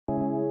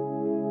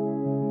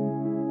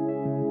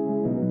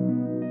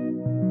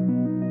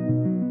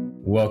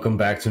Welcome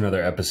back to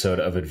another episode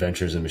of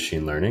Adventures in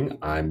Machine Learning.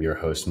 I'm your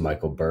host,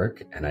 Michael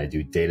Burke, and I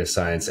do data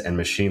science and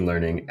machine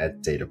learning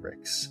at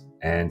Databricks.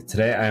 And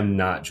today I am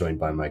not joined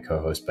by my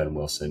co-host, Ben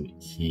Wilson.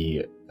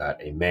 He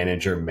got a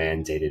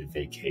manager-mandated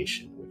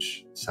vacation,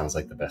 which sounds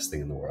like the best thing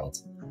in the world.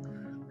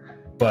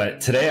 But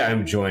today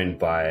I'm joined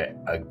by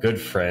a good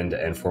friend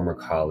and former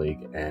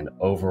colleague and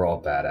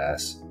overall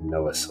badass,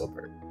 Noah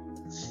Silbert.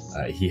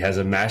 He has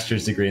a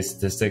master's degree in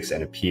statistics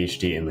and a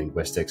PhD in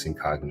linguistics and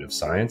cognitive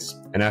science.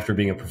 And after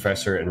being a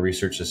professor and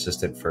research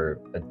assistant for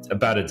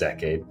about a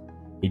decade,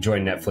 he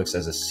joined Netflix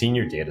as a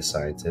senior data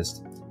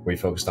scientist, where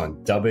he focused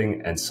on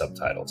dubbing and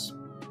subtitles.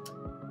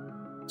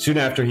 Soon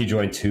after, he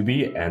joined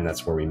Tubi, and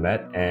that's where we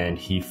met, and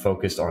he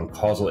focused on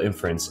causal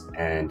inference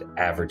and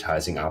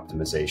advertising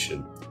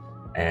optimization.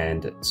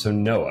 And so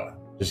Noah,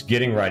 just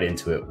getting right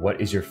into it, what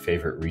is your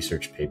favorite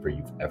research paper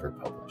you've ever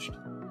published?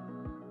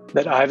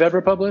 That I've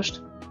ever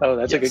published? Oh,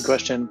 that's Yes. a good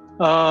question.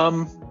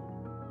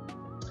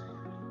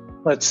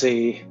 Let's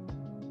see.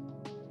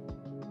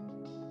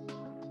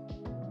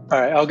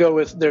 All right, I'll go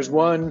with, there's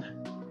one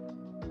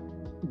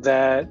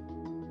that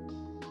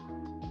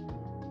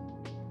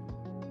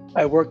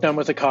I worked on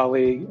with a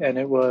colleague, and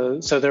there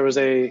was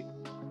a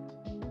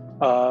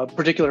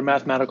particular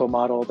mathematical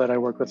model that I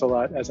work with a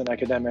lot as an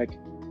academic.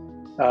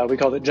 We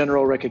called it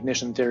general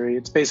recognition theory.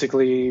 It's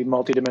basically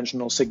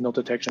multidimensional signal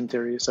detection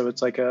theory. So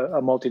it's like a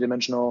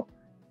multidimensional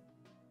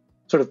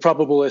sort of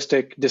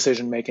probabilistic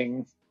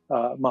decision-making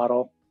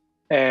model.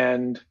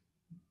 And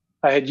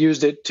I had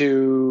used it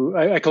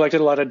I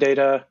collected a lot of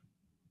data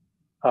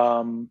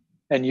and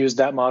used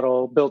that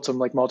model, built some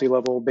like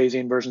multi-level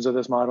Bayesian versions of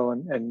this model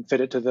and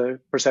fit it to the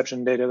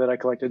perception data that I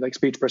collected, like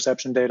speech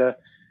perception data.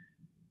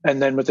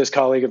 And then with this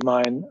colleague of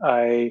mine,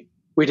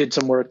 we did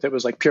some work that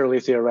was like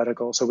purely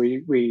theoretical. So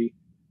we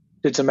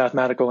did some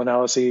mathematical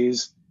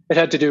analyses. It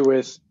had to do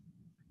with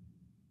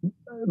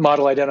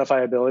model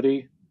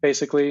identifiability,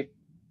 basically.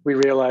 We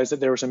realized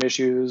that there were some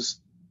issues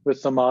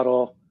with the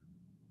model.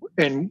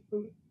 And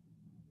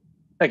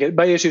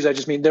by issues, I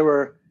just mean there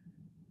were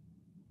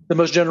the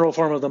most general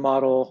form of the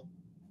model.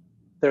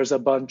 There's a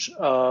bunch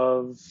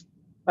of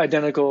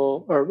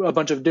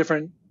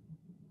different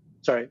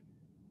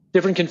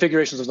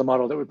configurations of the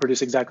model that would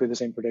produce exactly the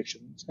same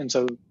predictions. And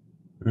so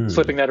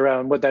flipping that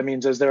around, what that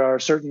means is there are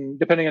certain,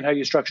 depending on how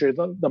you structure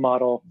the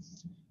model,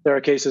 there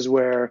are cases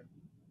where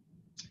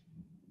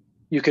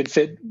you could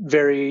fit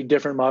very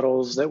different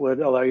models that would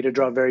allow you to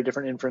draw very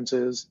different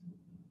inferences,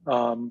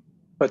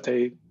 but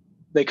they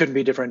couldn't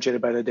be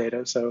differentiated by the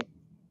data. So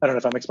I don't know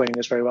if I'm explaining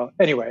this very well.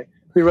 Anyway,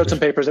 we wrote some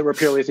papers that were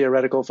purely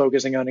theoretical,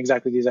 focusing on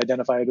exactly these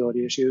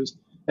identifiability issues.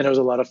 And it was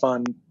a lot of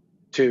fun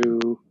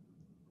to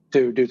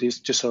do these,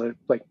 just sort of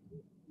like,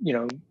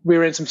 we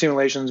ran some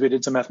simulations, we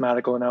did some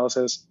mathematical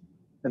analysis,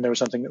 and there was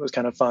something that was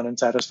kind of fun and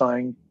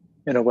satisfying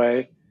in a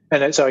way.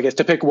 And so I guess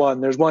to pick one,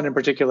 there's one in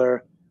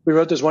particular. We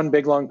wrote this one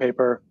big, long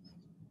paper.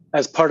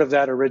 As part of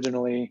that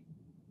originally,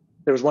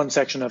 there was one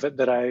section of it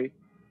that I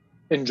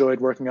enjoyed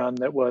working on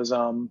that was,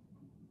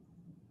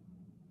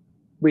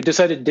 we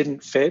decided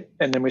didn't fit,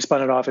 and then we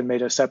spun it off and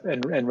made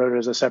and wrote it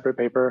as a separate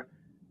paper.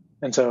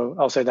 And so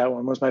I'll say that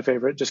one was my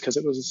favorite just because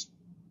it was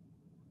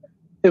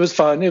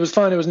fun. It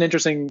was an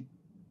interesting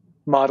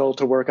model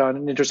to work on,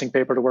 an interesting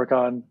paper to work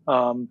on.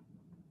 I'm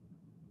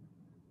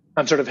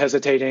sort of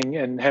hesitating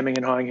and hemming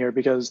and hawing here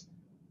because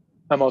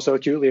I'm also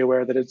acutely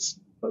aware that it's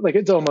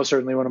almost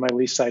certainly one of my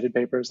least cited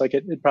papers. Like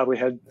it probably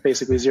had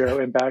basically zero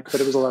impact,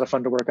 but it was a lot of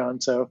fun to work on.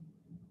 So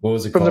What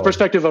was it from called? the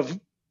perspective of,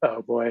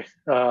 oh boy,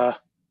 I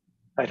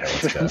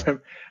don't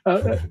even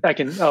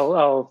remember.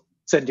 I'll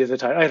send you the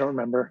title. I don't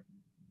remember.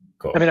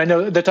 Cool. I mean, I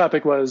know the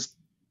topic was,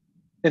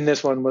 in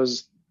this one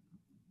was,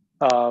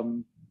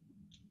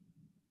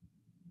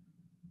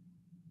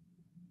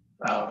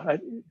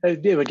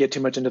 it would get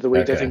too much into the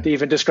weeds, Okay. I think, to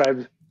even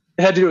describe.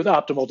 It had to do with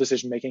optimal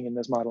decision making in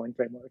this modeling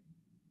framework.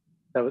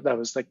 That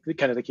was like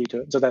kind of the key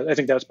to it. So I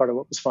think that was part of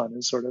what was fun,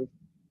 is sort of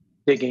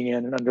digging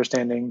in and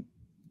understanding,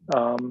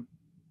 what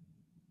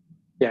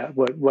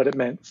it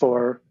meant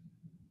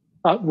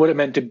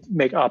to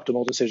make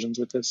optimal decisions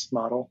with this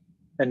model,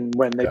 and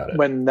when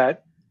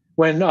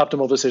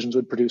optimal decisions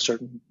would produce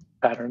certain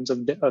patterns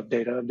of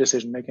data, of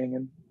decision making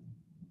and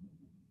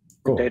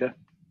Cool. data.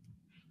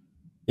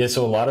 Yeah,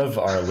 so a lot of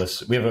our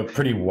listeners, we have a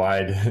pretty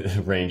wide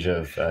range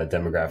of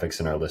demographics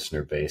in our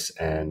listener base,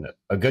 and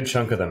a good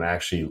chunk of them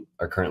actually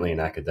are currently in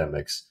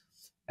academics,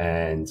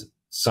 and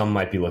some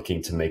might be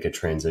looking to make a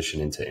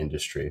transition into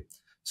industry.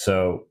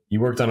 So you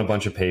worked on a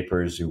bunch of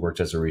papers, you worked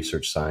as a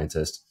research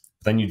scientist,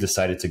 then you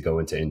decided to go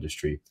into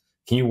industry.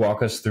 Can you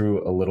walk us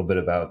through a little bit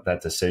about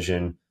that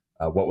decision?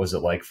 What was it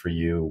like for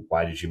you?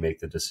 Why did you make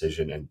the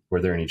decision? And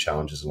were there any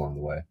challenges along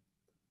the way?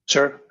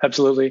 Sure,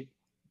 absolutely.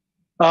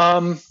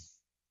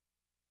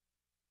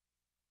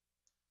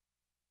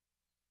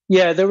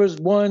 Yeah, there was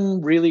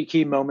one really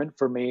key moment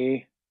for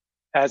me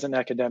as an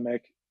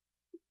academic,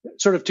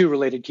 sort of two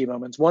related key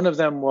moments. One of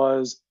them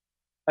was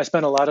I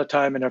spent a lot of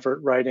time and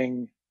effort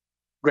writing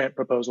grant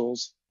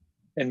proposals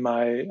in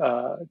my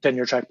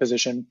tenure track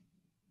position.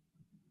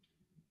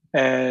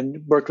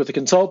 and worked with a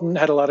consultant,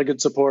 had a lot of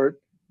good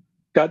support,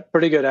 got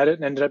pretty good at it,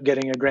 and ended up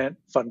getting a grant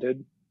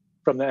funded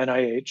from the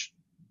NIH.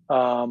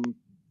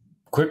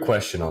 Quick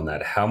question on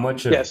that. How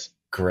much of Yes.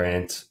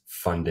 grant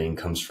funding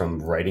comes from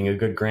writing a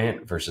good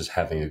grant versus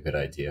having a good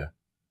idea?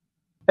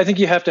 I think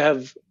you have to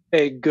have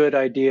a good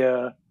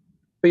idea,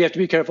 but you have to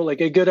be careful.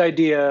 Like, a good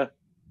idea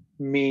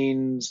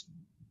means,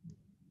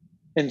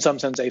 in some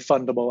sense, a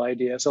fundable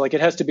idea. So like,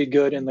 it has to be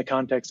good in the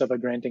context of a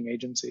granting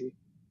agency.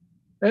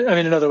 I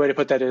mean, another way to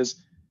put that is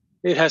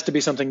it has to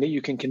be something that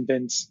you can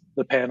convince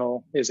the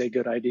panel is a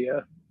good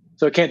idea.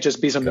 So it can't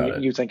just be something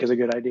that you think is a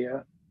good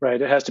idea,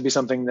 right? It has to be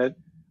something that,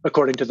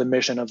 according to the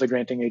mission of the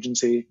granting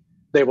agency,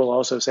 they will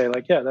also say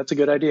like, yeah, that's a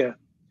good idea.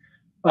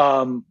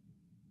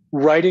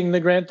 Writing the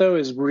grant, though,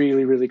 is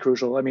really, really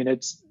crucial. I mean,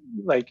 it's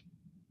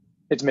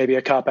maybe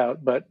a cop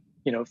out, but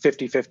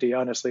 50-50,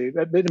 honestly.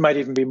 It might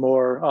even be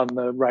more on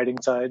the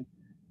writing side,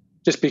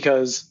 just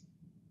because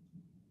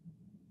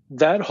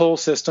that whole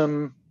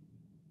system,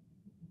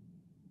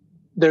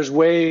 there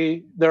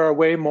are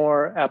way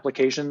more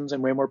applications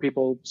and way more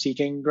people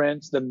seeking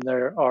grants than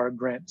there are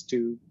grants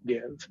to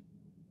give.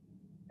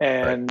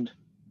 And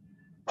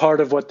part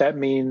of what that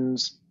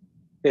means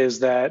is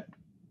that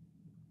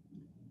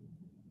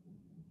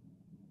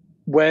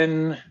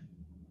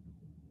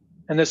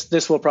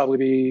this will probably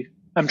be,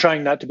 I'm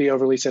trying not to be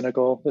overly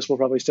cynical. This will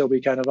probably still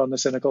be kind of on the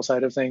cynical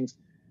side of things.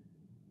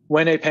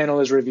 When a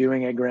panel is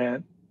reviewing a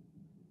grant,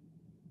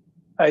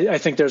 I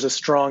think there's a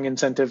strong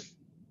incentive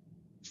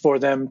for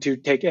them to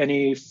take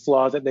any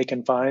flaw that they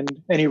can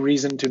find, any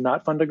reason to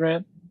not fund a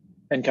grant,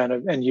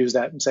 and use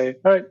that and say,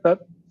 all right,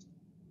 but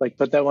like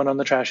put that one on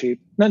the trash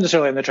heap. Not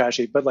necessarily on the trash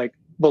heap, but like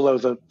below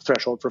the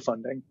threshold for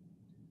funding.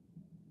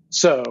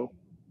 So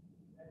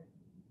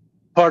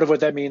part of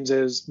what that means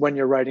is when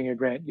you're writing a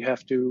grant, you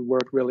have to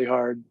work really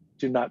hard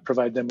to not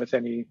provide them with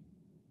any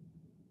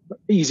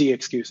easy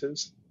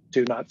excuses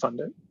to not fund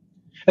it.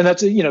 And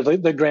that's,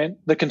 the grant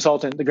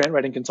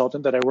writing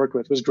consultant that I worked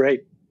with was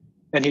great.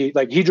 And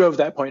he drove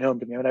that point home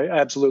to me. And I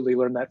absolutely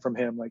learned that from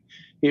him. Like,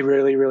 he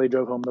really, really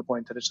drove home the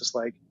point that it's just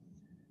like,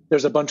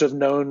 there's a bunch of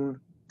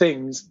known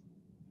things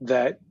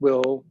that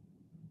will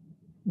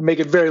make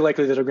it very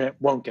likely that a grant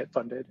won't get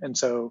funded. And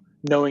so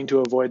knowing to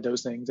avoid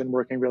those things and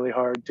working really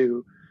hard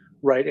to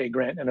write a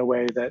grant in a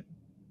way that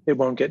it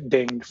won't get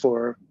dinged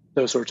for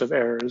those sorts of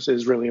errors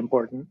is really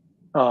important.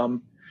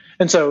 And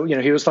so,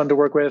 he was fun to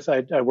work with.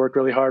 I worked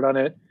really hard on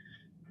it,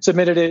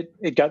 submitted it.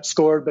 It got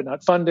scored, but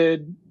not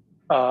funded.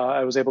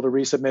 I was able to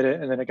resubmit it,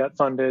 and then it got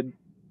funded.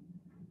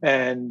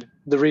 And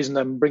the reason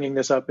I'm bringing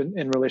this up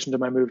in relation to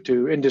my move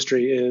to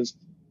industry is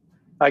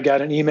I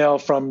got an email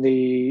from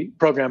the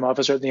program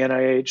officer at the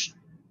NIH,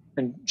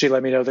 and she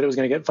let me know that it was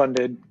going to get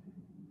funded.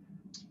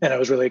 And I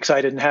was really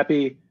excited and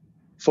happy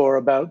for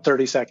about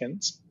 30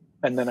 seconds.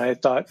 And then I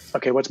thought,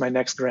 okay, what's my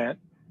next grant?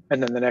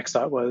 And then the next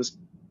thought was,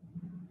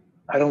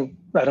 I don't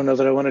know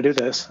that I want to do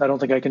this. I don't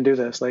think I can do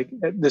this. Like,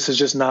 this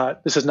is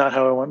not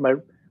how I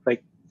want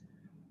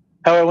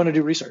how I want to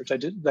do research. I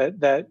did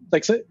that.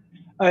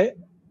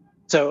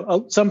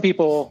 So some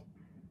people,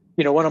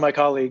 one of my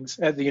colleagues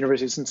at the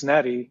University of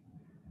Cincinnati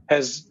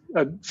has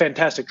a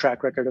fantastic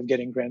track record of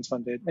getting grants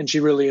funded, and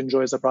she really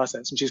enjoys the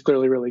process, and she's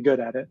clearly really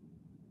good at it.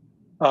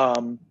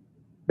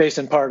 Based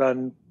in part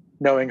on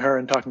knowing her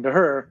and talking to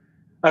her,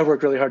 I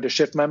worked really hard to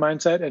shift my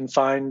mindset and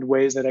find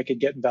ways that I could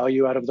get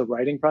value out of the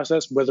writing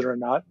process, whether or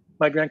not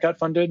my grant got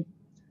funded.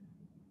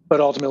 But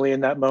ultimately,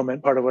 in that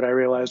moment, part of what I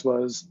realized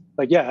was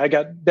like, yeah, I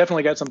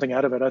definitely got something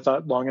out of it. I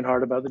thought long and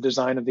hard about the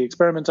design of the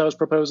experiments I was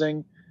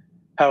proposing,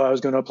 how I was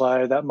going to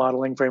apply that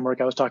modeling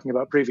framework I was talking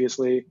about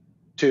previously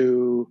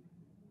to,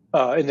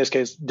 in this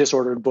case,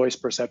 disordered voice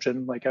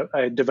perception. Like,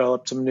 I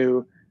developed some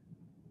new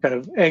kind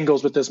of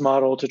angles with this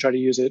model to try to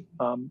use it.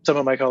 Some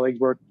of my colleagues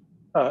worked.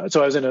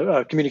 So I was in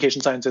a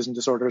communication sciences and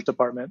disorders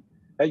department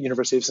at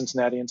University of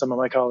Cincinnati, and some of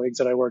my colleagues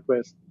that I worked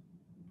with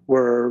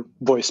were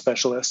voice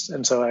specialists.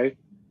 And so I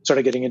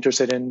started getting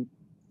interested in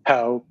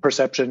how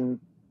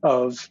perception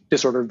of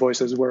disordered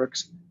voices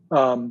works.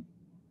 And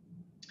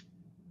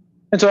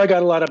so I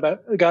got a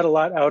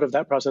lot out of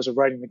that process of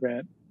writing the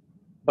grant.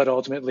 But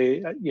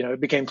ultimately, it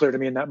became clear to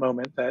me in that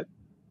moment that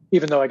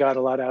even though I got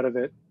a lot out of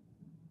it,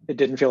 it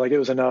didn't feel like it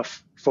was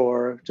enough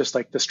for just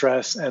like the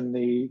stress and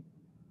the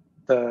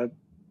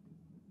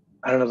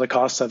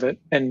costs of it.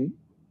 And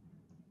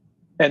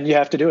you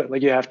have to do it.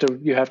 Like, you have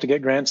to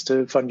get grants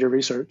to fund your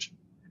research.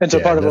 And so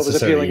part of what was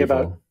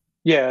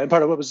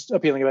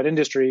appealing about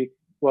industry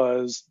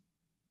was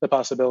the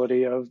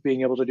possibility of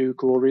being able to do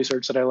cool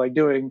research that I like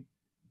doing,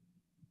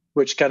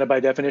 which kind of by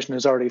definition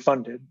is already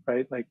funded,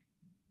 right? Like,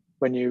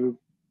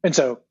 and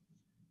so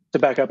to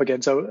back up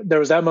again, so there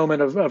was that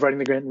moment of writing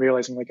the grant and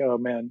realizing like, oh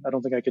man, I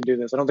don't think I can do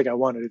this. I don't think I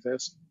want to do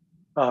this.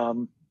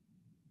 And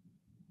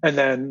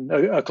then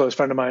a close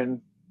friend of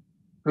mine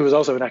who was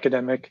also an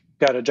academic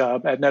got a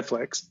job at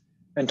Netflix,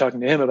 and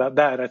talking to him about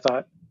that, I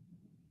thought,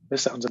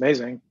 this sounds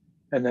amazing.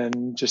 And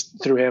then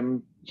just through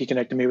him, he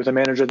connected me with a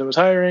manager that was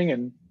hiring,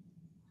 and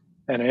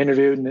I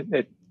interviewed, and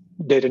it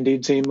did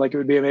indeed seem like it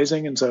would be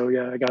amazing. And so,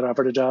 yeah, I got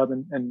offered a job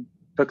and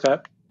took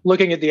that.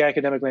 looking at the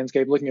academic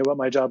landscape, looking at what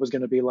my job was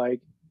going to be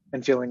like,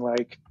 and feeling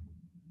like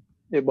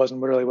it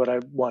wasn't really what I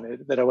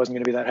wanted, that I wasn't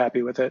going to be that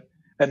happy with it.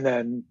 And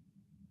then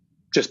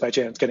just by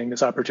chance getting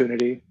this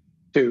opportunity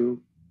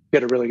to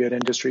get a really good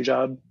industry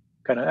job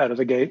kind of out of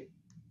the gate.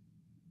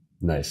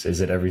 Nice. Is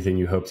it everything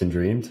you hoped and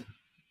dreamed?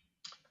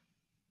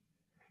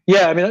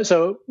 Yeah, I mean,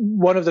 so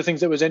one of the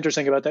things that was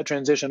interesting about that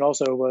transition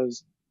also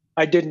was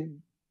I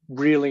didn't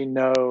really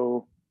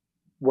know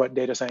what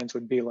data science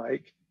would be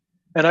like.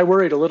 And I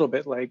worried a little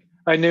bit, like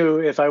I knew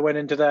if I went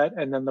into that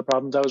and then the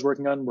problems I was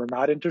working on were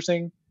not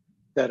interesting,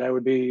 that I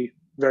would be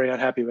very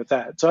unhappy with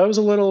that. So I was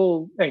a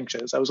little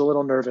anxious. I was a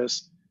little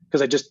nervous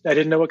because I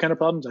didn't know what kind of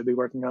problems I'd be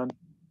working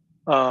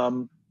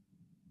on.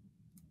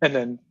 And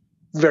then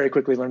very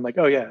quickly learned like,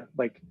 oh yeah,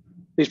 like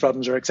these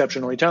problems are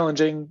exceptionally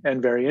challenging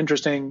and very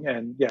interesting.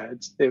 And yeah,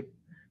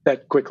 I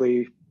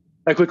quickly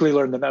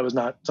learned that was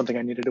not something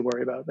I needed to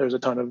worry about. There's a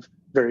ton of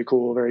very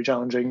cool, very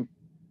challenging,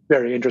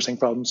 very interesting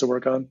problems to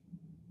work on.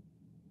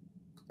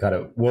 Got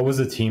it. What was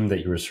the team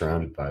that you were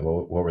surrounded by?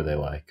 What were they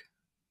like?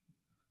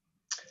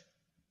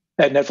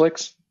 At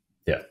Netflix?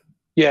 Yeah.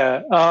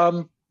 Yeah.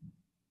 I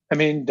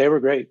mean, they were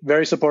great,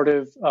 very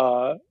supportive,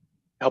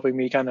 helping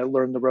me kind of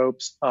learn the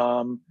ropes.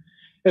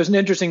 It was an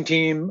interesting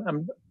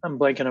team. I'm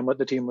blanking on what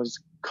the team was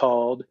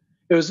called.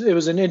 It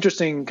was an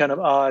interesting kind of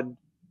odd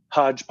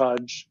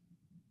hodgepodge,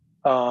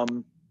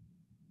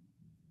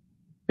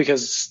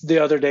 because the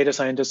other data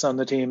scientists on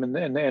the team and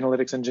the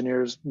analytics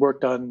engineers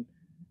worked on,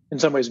 in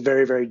some ways,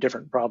 very, very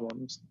different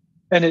problems.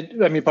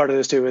 And part of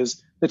this too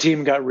is the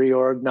team got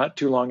reorged not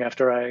too long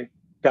after I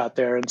got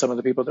there, and some of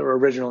the people that were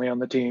originally on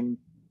the team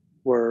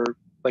were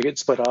like it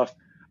split off.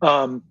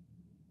 So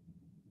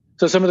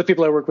some of the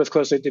people I worked with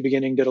closely at the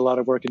beginning did a lot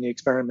of work in the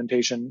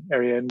experimentation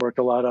area and worked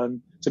a lot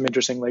on some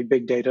interesting like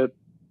big data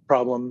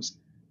problems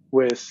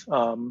with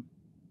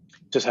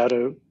just how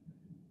to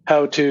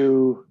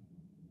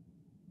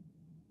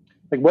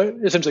like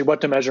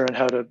what to measure and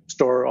how to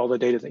store all the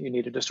data that you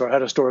needed to store, how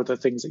to store the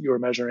things that you were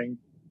measuring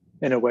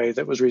in a way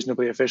that was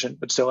reasonably efficient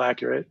but still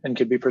accurate and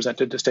could be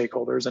presented to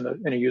stakeholders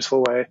in a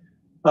useful way.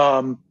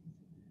 After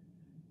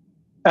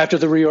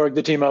the reorg,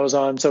 the team I was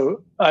on,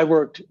 so I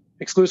worked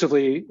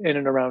exclusively in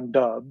and around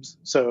dubs.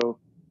 So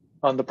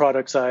on the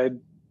product side,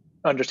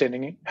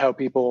 understanding how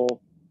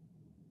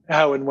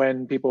and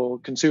when people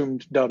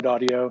consumed dubbed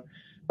audio,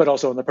 but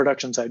also on the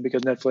production side,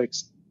 because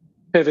Netflix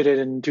pivoted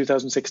in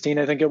 2016,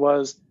 I think it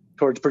was,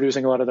 towards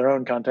producing a lot of their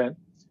own content.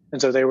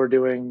 And so they were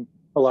doing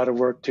a lot of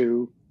work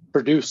to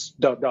produce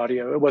dubbed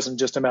audio. It wasn't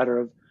just a matter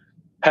of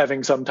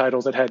having some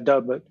titles that had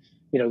dub, but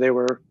they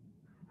were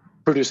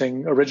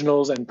producing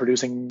originals and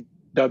producing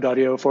dubbed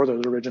audio for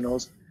those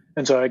originals.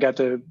 And so I got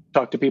to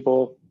talk to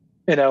people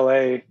in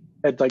LA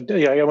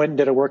I went and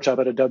did a workshop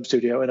at a dub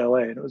studio in LA,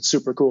 and it was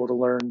super cool to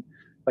learn,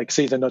 like,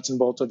 see the nuts and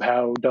bolts of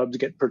how dubs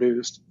get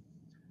produced.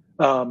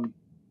 Yeah,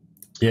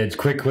 it's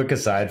quick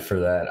aside for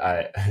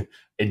that.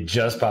 It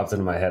just popped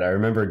into my head. I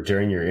remember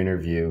during your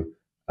interview,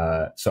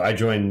 so I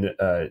joined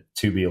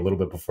Tubi a little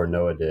bit before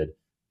Noah did,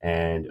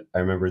 and I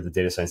remember the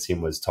data science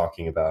team was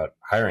talking about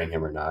hiring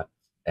him or not.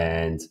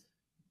 And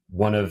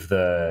one of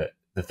the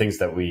things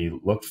that we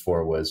looked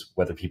for was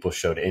whether people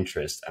showed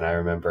interest. And I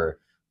remember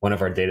one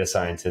of our data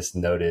scientists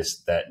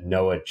noticed that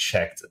Noah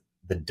checked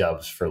the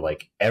dubs for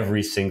like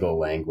every single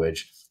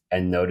language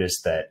and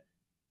noticed that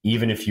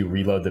even if you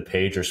reload the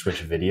page or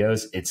switch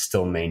videos, it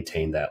still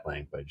maintained that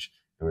language.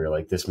 And we were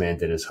like, this man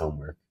did his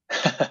homework.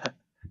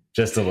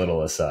 Just a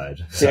little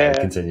aside. Sorry, yeah.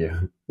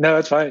 Continue. No,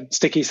 it's fine.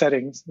 Sticky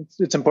settings.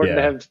 It's important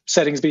to have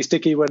settings be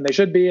sticky when they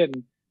should be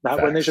and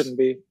not when they shouldn't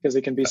be, because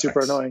it can be super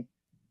annoying.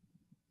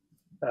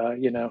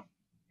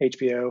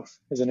 HBO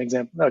is an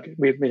example. Okay,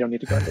 we don't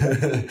need to go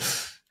into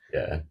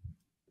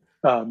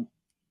that.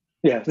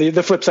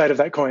 The flip side of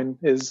that coin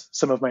is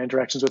some of my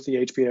interactions with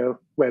the HBO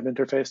web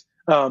interface.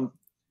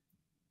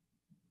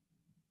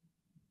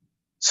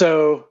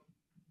 So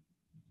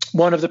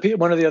one of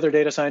the other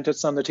data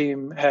scientists on the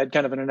team had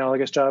kind of an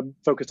analogous job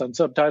focused on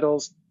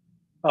subtitles.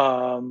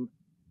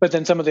 But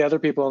then some of the other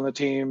people on the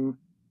team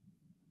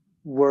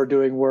were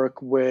doing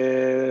work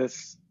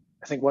with,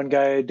 I think one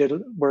guy did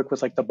work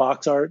with like the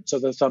box art, so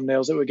the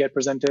thumbnails that would get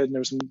presented, and there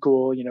was some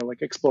cool,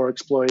 like explore,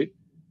 exploit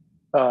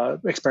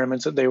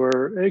experiments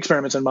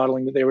and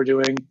modeling that they were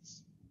doing.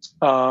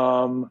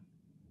 One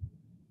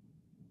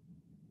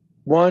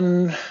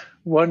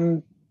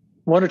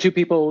or two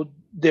people,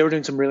 they were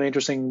doing some really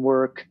interesting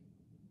work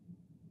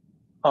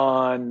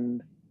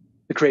on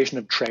the creation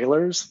of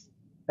trailers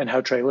and how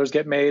trailers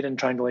get made, and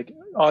trying to like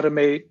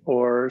automate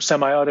or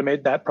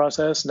semi-automate that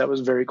process. And that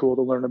was very cool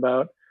to learn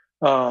about.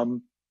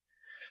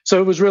 So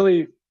it was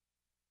really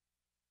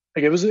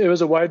like, it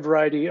was a wide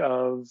variety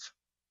of,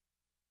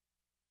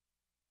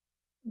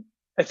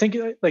 I think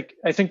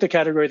the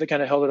category that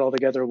kind of held it all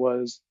together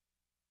was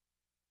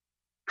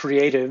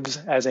creatives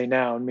as a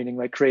noun, meaning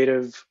like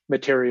creative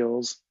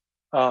materials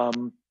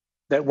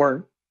that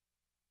weren't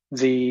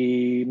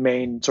the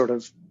main sort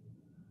of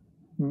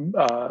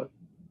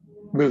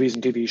movies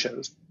and TV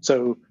shows.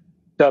 So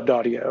dubbed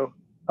audio,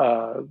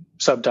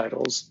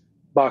 subtitles,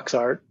 box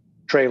art,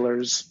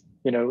 trailers,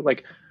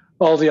 like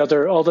all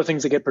the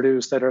things that get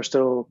produced that are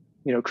still,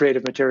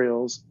 creative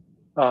materials,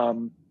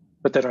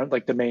 but that aren't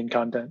like the main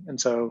content.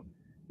 And so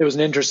it was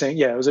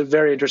it was a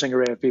very interesting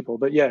array of people.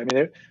 But yeah, I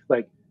mean,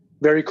 like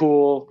very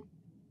cool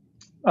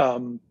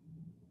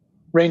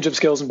range of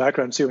skills and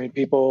backgrounds too. I mean,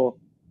 people,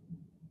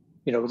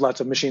 with lots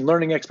of machine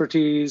learning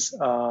expertise.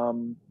 I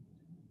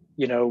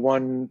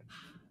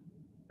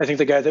think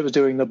the guy that was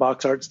doing the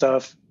box art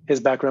stuff, his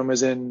background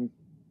was in,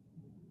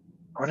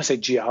 I want to say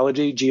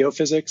geology,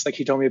 geophysics. Like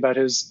he told me about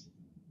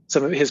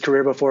some of his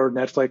career before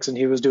Netflix, and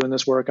he was doing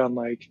this work on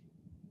like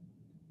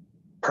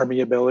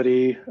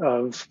permeability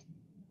of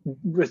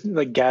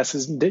like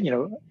gases,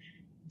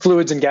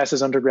 fluids and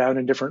gases underground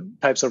in different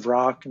types of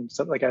rock and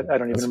stuff. Like I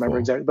don't even remember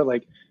exactly, but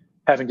like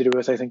having to do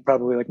with, I think,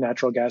 probably like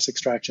natural gas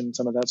extraction,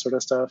 some of that sort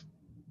of stuff.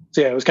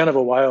 So yeah, it was kind of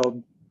a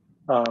wild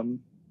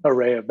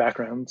array of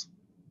backgrounds.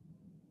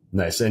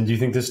 Nice. And do you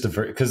think this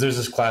because there's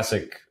this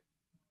classic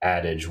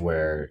adage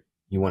where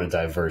you want a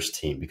diverse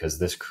team because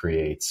this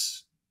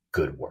creates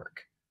good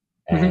work.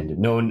 And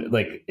no one,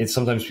 like, it's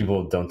sometimes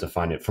people don't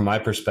define it. From my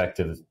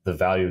perspective, the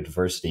value of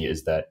diversity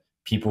is that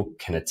people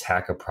can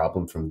attack a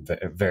problem from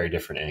very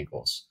different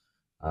angles.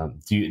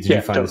 Do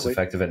you find this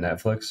effective at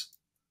Netflix?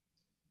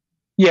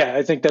 Yeah,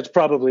 I think that's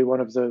probably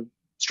one of the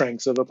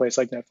strengths of a place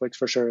like Netflix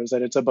for sure, is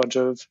that it's a bunch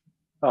of,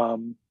 I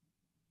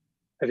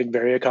think,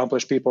 very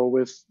accomplished people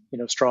with,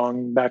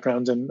 strong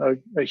backgrounds in a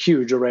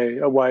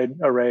wide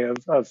array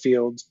of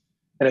fields.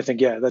 And I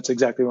think, yeah, that's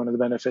exactly one of the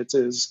benefits,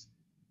 is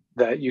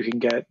that you can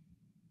get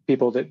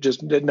people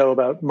that know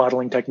about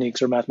modeling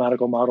techniques or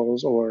mathematical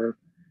models or,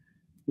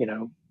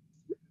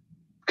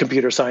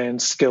 computer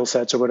science skill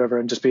sets or whatever,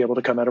 and just be able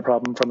to come at a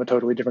problem from a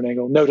totally different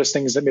angle. Notice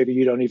things that maybe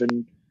you don't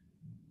even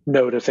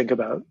know to think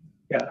about.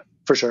 Yeah,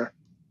 for sure.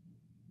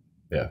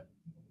 Yeah.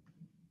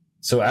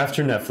 So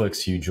after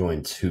Netflix, you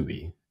joined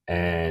Tubi.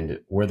 And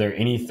were there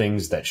any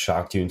things that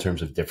shocked you in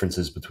terms of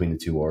differences between the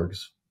two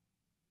orgs?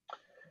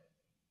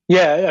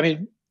 Yeah, I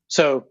mean,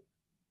 so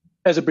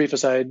as a brief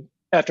aside,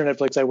 after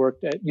Netflix, I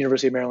worked at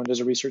University of Maryland as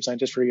a research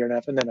scientist for a year and a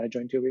half, and then I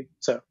joined Tubi.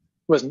 So it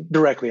wasn't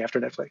directly after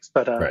Netflix,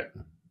 but right.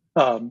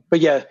 But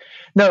yeah,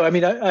 no, I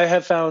mean, I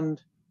have found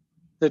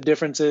the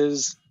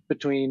differences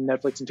between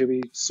Netflix and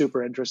Tubi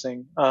super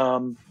interesting.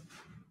 I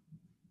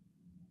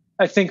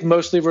think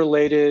mostly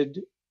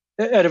related,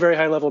 at a very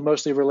high level,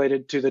 mostly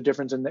related to the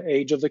difference in the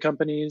age of the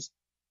companies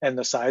and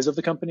the size of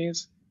the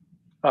companies.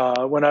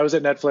 When I was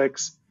at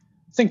Netflix,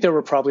 I think there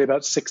were probably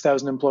about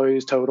 6,000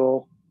 employees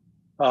total.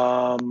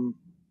 The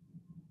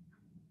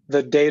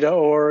data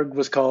org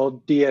was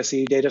called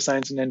DSE, Data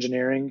Science and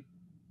Engineering.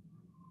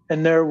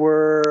 And that's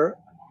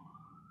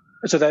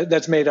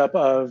made up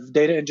of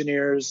data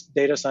engineers,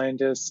 data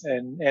scientists,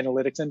 and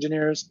analytics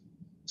engineers.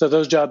 So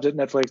those jobs at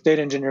Netflix,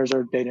 data engineers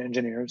are data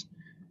engineers.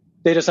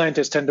 Data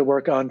scientists tend to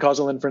work on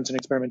causal inference and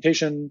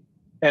experimentation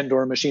and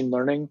or machine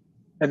learning.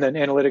 And then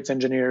analytics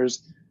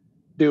engineers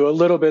do a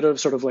little bit of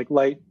sort of like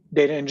light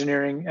data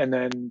engineering and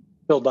then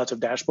build lots of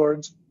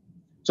dashboards.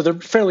 So they're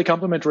fairly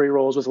complementary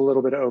roles with a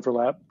little bit of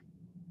overlap.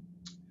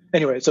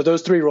 Anyway, so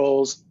those three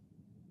roles,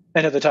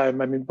 and at the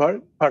time, I mean,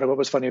 part of what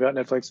was funny about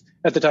Netflix,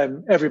 at the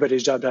time,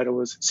 everybody's job title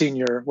was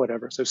senior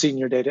whatever. So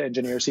senior data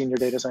engineer, senior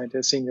data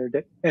scientist, senior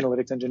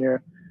analytics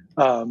engineer,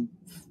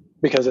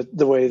 because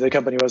the way the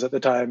company was at the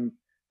time,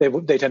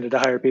 they tended to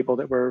hire people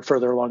that were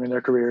further along in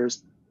their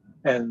careers,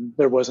 and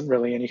there wasn't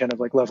really any kind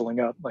of like leveling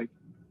up. Like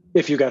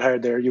if you got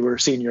hired there, you were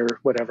senior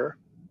whatever.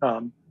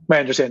 My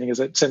understanding is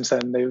that since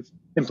then they've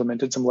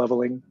implemented some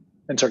leveling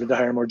and started to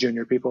hire more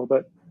junior people,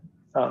 but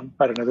I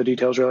don't know the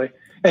details really.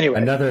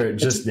 Anyway,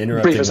 just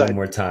interrupting one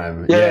more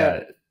time.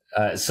 Yeah.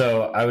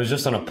 So I was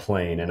just on a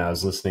plane and I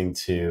was listening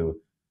to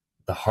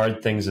The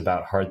Hard Things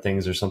About Hard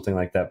Things or something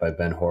like that by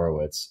Ben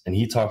Horowitz. And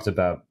he talked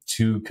about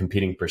two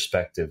competing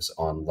perspectives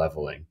on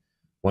leveling.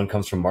 One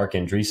comes from Mark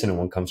Andreessen and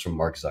one comes from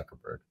Mark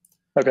Zuckerberg.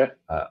 Okay.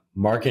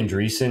 Mark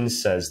Andreessen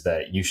says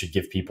that you should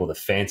give people the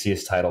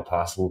fanciest title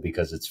possible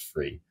because it's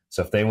free.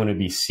 So if they want to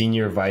be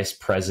senior vice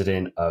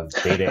president of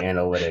data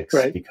analytics,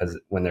 right, because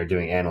when they're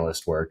doing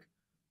analyst work,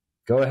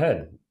 go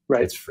ahead.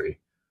 Right. It's free.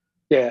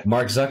 Yeah.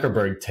 Mark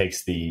Zuckerberg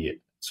takes the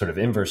sort of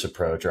inverse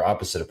approach or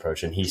opposite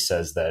approach, and he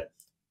says that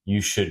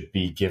you should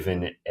be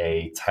given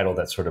a title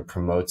that sort of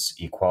promotes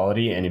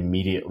equality and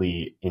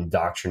immediately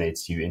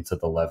indoctrinates you into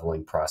the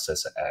leveling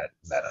process at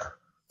Meta.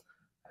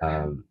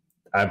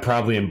 I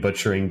probably am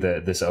butchering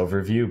this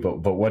overview,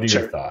 but what are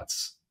your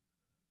thoughts?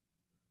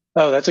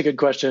 Oh, that's a good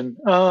question.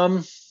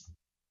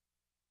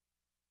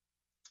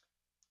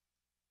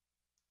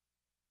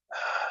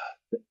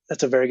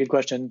 That's a very good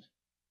question.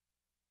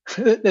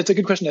 That's a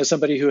good question as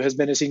somebody who has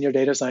been a senior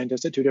data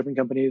scientist at two different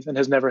companies and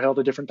has never held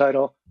a different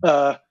title.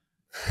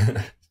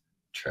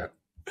 True.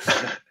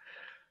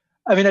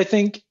 I mean, I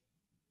think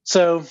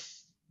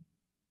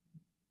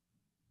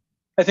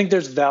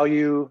there's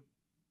value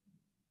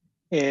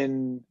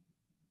in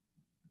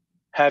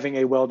having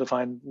a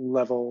well-defined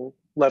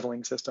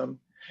leveling system.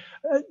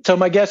 So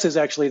my guess is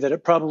actually that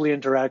it probably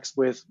interacts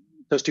with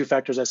those two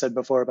factors I said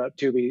before about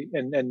Tubi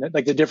and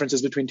like the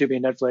differences between Tubi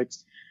and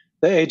Netflix.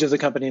 the age of the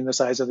company and the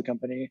size of the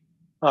company.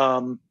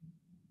 So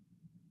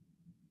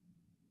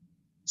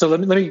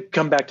let me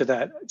come back to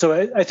that.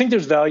 So I think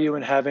there's value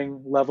in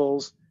having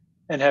levels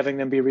and having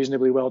them be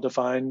reasonably well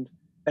defined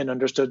and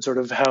understood, sort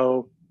of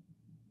how,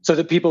 so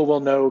that people will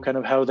know kind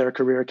of how their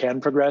career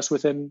can progress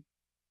within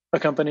a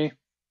company.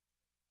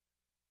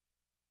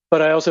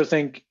 But I also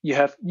think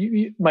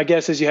my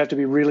guess is you have to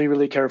be really,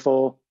 really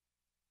careful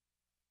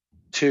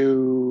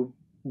to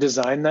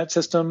design that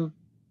system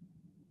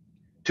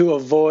to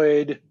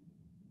avoid,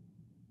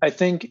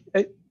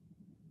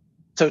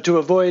 to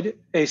avoid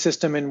a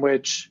system in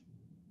which,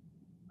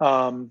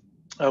 I'm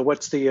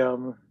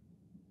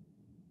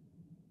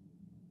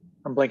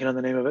blanking on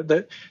the name of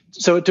it.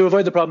 So to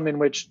avoid the problem in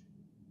which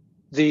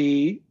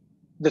the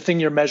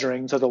thing you're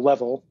measuring, so the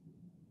level,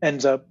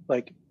 ends up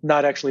like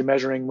not actually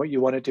measuring what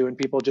you want it to, and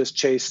people just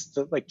chase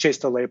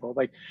the label.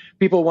 Like,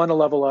 people want to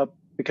level up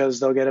because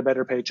they'll get a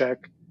better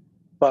paycheck,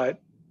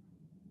 but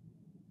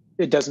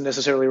it doesn't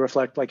necessarily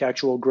reflect like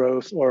actual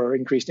growth or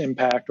increased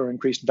impact or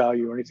increased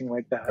value or anything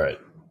like that.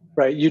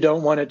 Right? You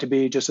don't want it to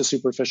be just a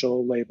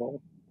superficial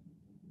label.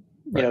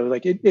 Right. You know,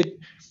 like it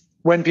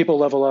when people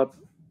level up,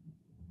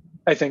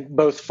 I think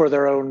both for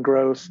their own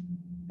growth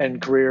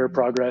and career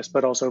progress,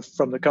 but also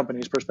from the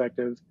company's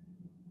perspective,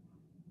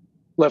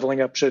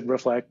 leveling up should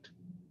reflect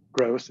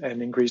growth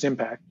and increased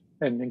impact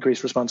and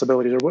increased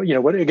responsibilities,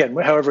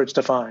 or however it's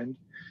defined.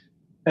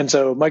 And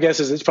so my guess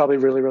is it's probably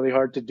really, really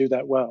hard to do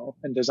that well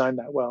and design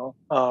that well.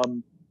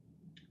 And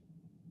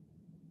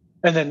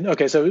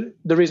then, so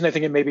the reason I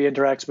think it maybe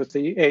interacts with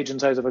the age and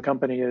size of a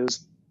company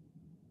is,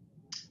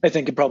 I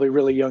think in probably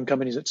really young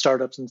companies at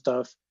startups and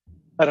stuff,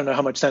 I don't know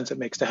how much sense it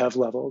makes to have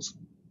levels,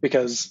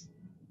 because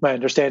my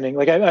understanding,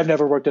 like I've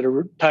never worked at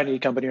a tiny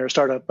company or a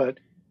startup, but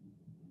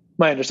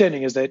my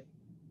understanding is that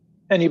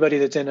anybody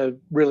that's in a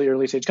really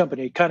early stage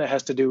company kind of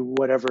has to do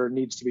whatever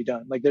needs to be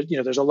done. Like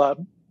there's a lot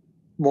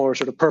more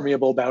sort of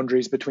permeable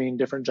boundaries between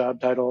different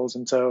job titles.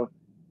 And so,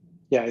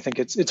 yeah, I think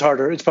it's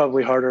harder. It's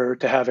probably harder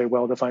to have a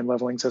well-defined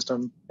leveling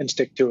system and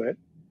stick to it.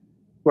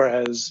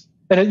 Whereas,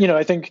 I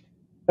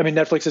mean,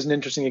 Netflix is an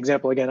interesting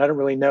example. Again, I don't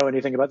really know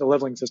anything about the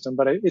leveling system,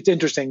 but it's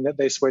interesting that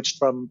they switched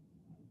from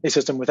a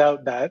system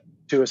without that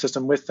to a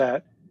system with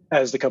that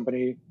as the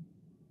company,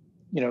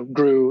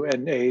 grew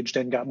and aged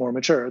and got more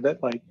mature,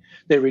 that like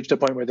they reached a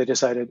point where they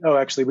decided, oh,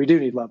 actually, we do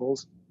need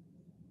levels.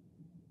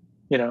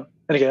 And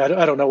again,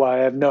 I don't know why.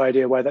 I have no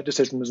idea why that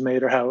decision was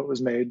made or how it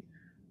was made,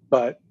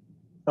 but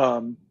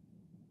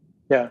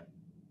yeah.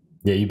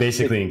 Yeah, you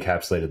basically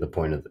encapsulated the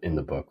point in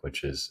the book,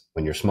 which is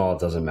when you're small, it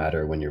doesn't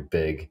matter. When you're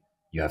big,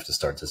 you have to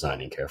start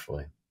designing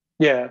carefully.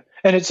 Yeah,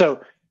 and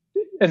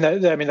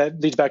that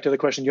leads back to the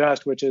question you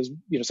asked, which is,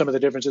 some of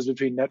the differences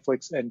between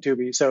Netflix and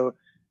Tubi. So,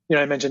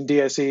 I mentioned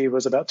DSE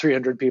was about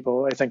 300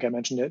 people. I think I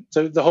mentioned it.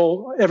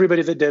 So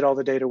everybody that did all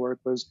the data work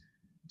was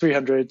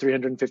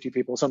 350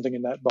 people, something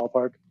in that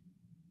ballpark.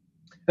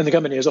 And the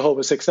company as a whole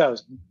was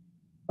 6,000.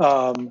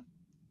 And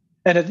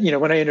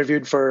when I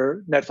interviewed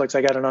for Netflix,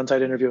 I got an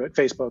on-site interview at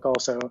Facebook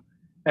also,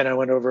 and I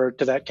went over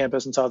to that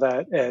campus and saw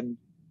that. And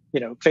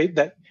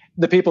that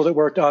the people that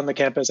worked on the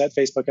campus at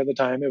Facebook at the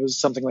time, it was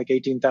something like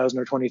 18,000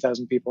 or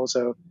 20,000 people.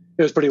 So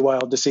it was pretty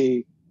wild to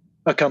see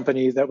a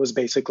company that was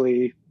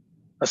basically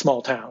a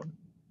small town,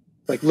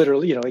 like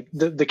literally, like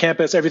the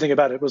campus, everything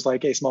about it was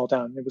like a small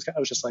town. I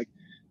was just like,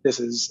 this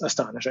is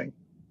astonishing.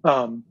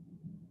 And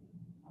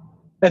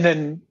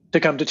then to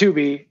come to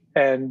Tubi,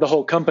 and the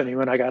whole company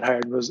when I got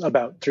hired was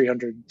about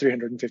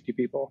 350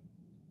 people.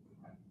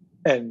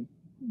 And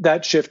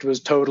that shift was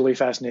totally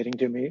fascinating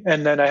to me.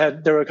 And then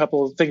there were a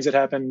couple of things that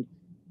happened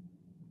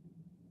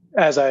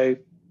as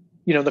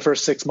the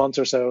first 6 months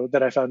or so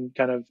that I found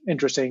kind of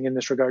interesting in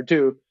this regard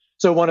too.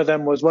 So one of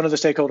them was one of the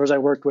stakeholders I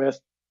worked with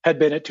had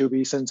been at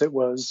Tubi since it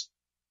was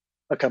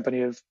a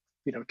company of,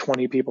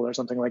 20 people or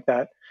something like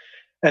that.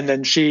 And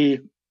then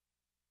she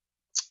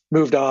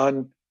moved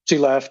on, she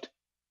left,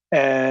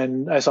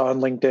 and I saw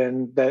on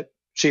LinkedIn that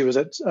she was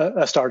at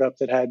a startup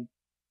that had,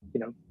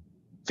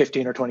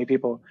 15 or 20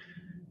 people.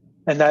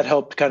 And that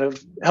helped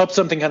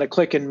something kind of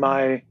click in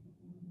my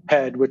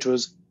head, which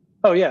was,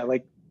 oh yeah,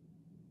 like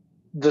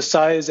the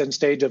size and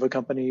stage of a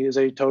company is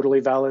a totally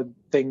valid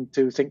thing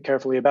to think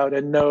carefully about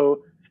and know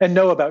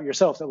about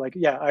yourself, that like,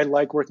 yeah, I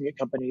like working at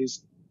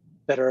companies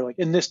that are like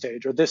in this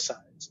stage or this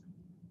size,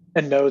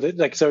 and know that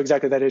like, so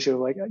exactly that issue of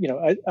like,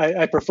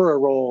 I prefer a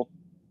role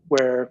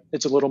where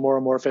it's a little more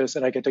amorphous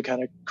and I get to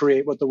kind of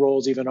create what the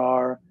roles even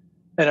are.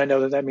 And I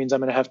know that means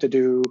I'm going to have to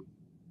do,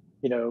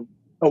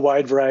 a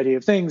wide variety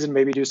of things and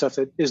maybe do stuff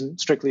that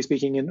isn't strictly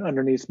speaking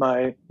underneath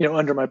my,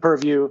 under my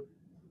purview.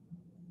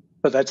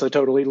 But that's a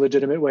totally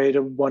legitimate way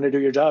to want to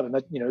do your job. And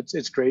that,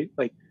 it's great.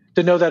 Like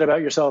to know that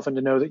about yourself and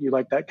to know that you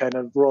like that kind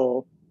of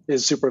role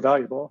is super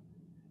valuable.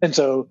 And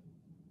so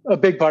a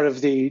big part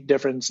of the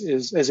difference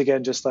is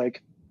again, just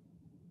like,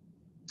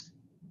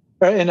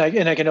 and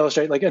I can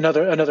illustrate like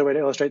another way to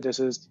illustrate this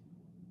is,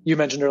 you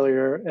mentioned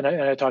earlier, and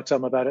I talked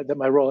some about it, that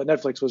my role at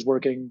Netflix was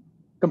working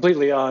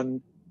completely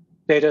on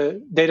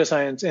data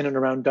science in and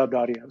around dubbed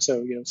audio.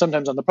 So,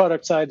 sometimes on the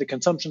product side, the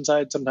consumption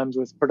side, sometimes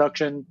with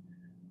production,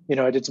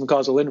 I did some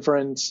causal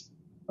inference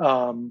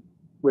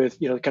with,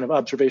 kind of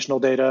observational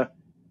data,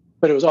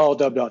 but it was all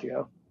dubbed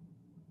audio.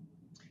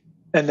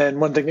 And then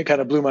one thing that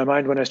kind of blew my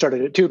mind when I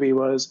started at Tubi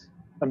was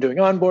I'm doing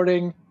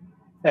onboarding,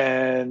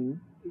 and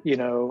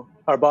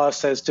our boss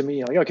says to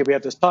me, like, okay, we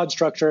have this pod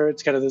structure.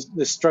 It's kind of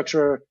this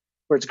structure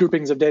where it's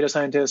groupings of data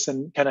scientists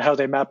and kind of how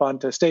they map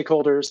onto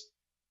stakeholders.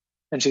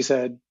 And she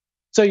said,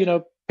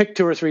 so, pick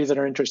 2 or 3 that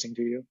are interesting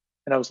to you.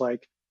 And I was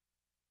like,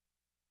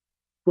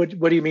 what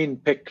do you mean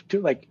pick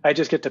 2? Like, I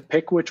just get to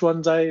pick which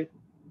ones I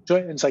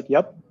join? And it's like,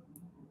 yep.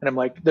 And I'm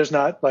like, there's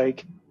not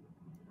like,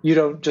 you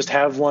don't just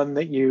have one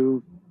that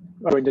you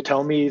are going to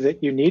tell me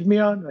that you need me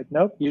on. Like,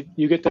 nope,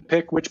 you get to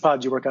pick which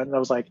pods you work on. And I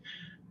was like,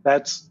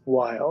 that's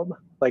wild.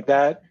 Like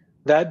that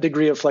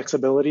degree of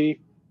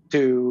flexibility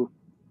to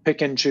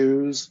pick and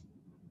choose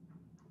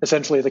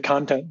essentially the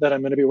content that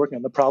I'm going to be working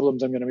on, the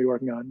problems I'm going to be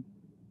working on.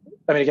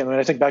 I mean, again, when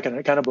I think back on it,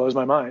 it kind of blows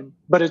my mind.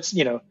 But it's,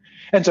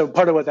 and so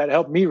part of what that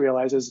helped me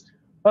realize is,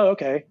 oh,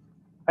 okay,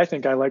 I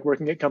think I like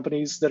working at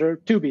companies that are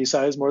Tubi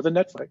size more than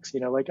Netflix.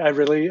 Like I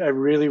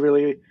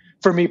really,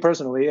 for me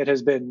personally, it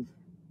has been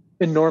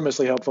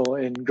enormously helpful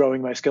in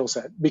growing my skill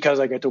set because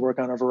I get to work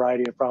on a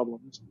variety of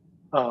problems.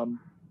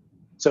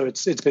 So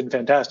it's been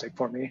fantastic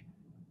for me.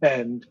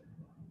 And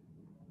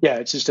yeah,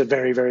 it's just a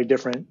very, very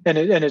different, and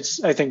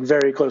it's, I think,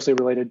 very closely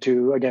related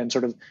to, again,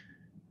 sort of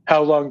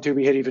how long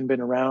Tubi had even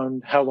been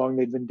around, how long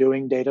they'd been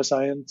doing data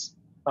science,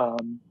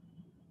 and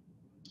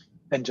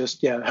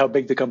just, yeah, how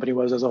big the company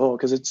was as a whole.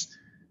 Because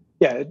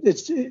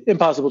it's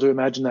impossible to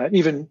imagine that.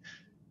 Even,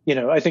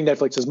 I think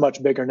Netflix is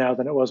much bigger now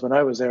than it was when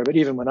I was there. But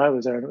even when I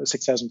was there and it was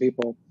 6,000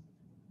 people,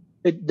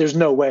 there's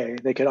no way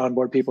they could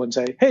onboard people and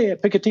say, hey,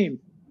 pick a team.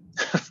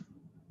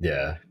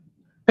 Yeah.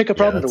 Pick a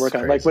problem to work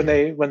on. Crazy.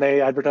 Like when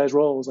they advertise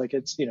roles, like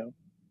it's in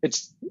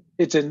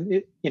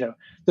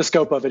the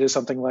scope of it is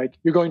something like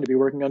you're going to be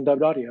working on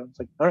dubbed audio. It's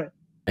like, all right.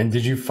 And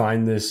did you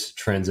find this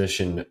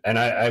transition? And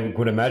I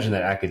would imagine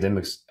that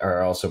academics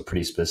are also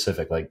pretty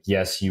specific. Like,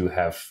 yes, you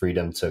have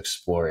freedom to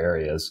explore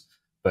areas,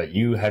 but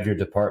you have your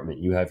department,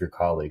 you have your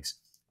colleagues.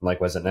 And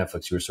likewise at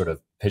Netflix, you were sort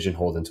of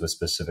pigeonholed into a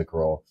specific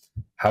role.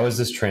 How is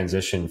this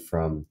transition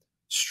from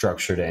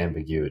structure to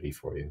ambiguity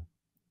for you?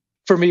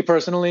 For me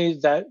personally,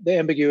 that the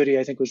ambiguity,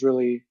 I think, was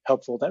really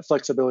helpful. That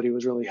flexibility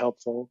was really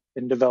helpful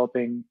in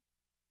developing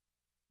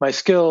my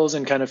skills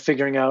and kind of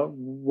figuring out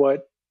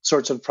what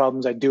sorts of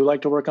problems I do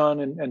like to work on,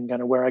 and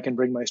kind of where I can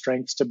bring my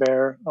strengths to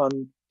bear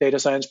on data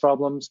science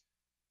problems.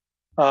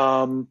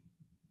 So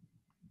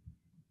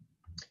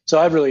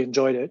I've really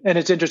enjoyed it. And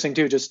it's interesting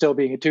too, just still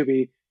being at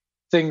Tubi,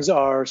 things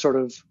are sort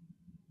of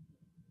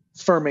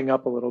firming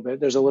up a little bit.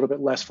 There's a little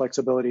bit less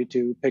flexibility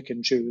to pick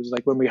and choose.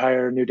 Like when we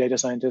hire new data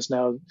scientists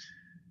now,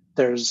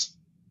 there's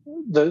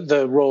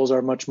the roles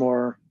are much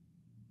more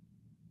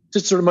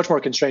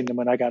constrained than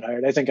when I got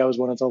hired. I think I was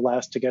one of the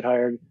last to get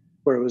hired,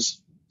 where it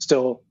was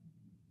still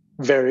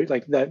very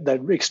like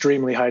that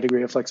extremely high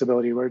degree of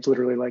flexibility, where it's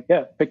literally like,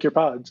 yeah, pick your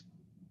pods.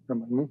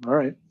 I'm like, all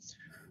right.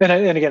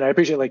 And again, I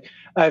appreciate, like,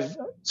 I've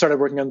started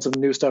working on some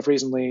new stuff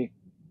recently.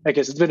 I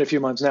guess it's been a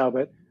few months now,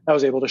 but I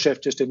was able to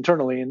shift just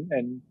internally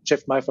and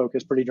shift my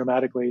focus pretty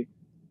dramatically.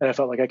 And I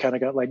felt like I kind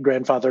of got like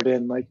grandfathered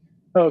in, like,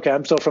 oh, okay,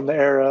 I'm still from the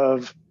era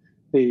of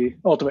the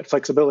ultimate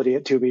flexibility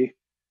at Tubi,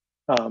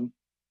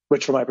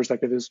 which from my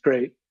perspective is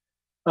great.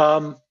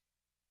 Yeah,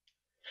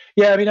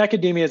 I mean,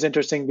 academia is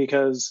interesting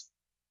because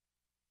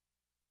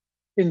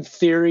in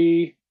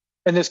theory,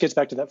 and this gets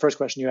back to that first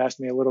question you asked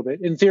me a little bit,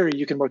 in theory,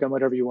 you can work on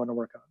whatever you want to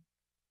work on.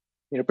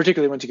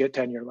 Particularly once you get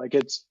tenure, like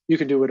you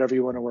can do whatever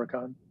you want to work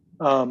on.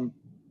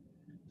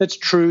 That's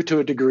true to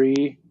a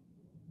degree.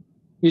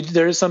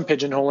 There is some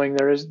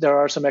pigeonholing. There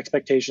are some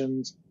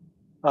expectations,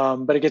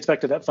 but it gets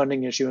back to that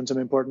funding issue in some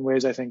important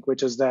ways, I think,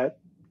 which is that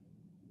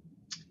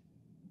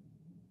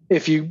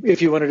if you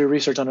want to do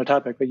research on a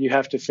topic, but you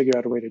have to figure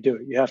out a way to do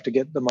it. You have to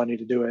get the money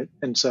to do it.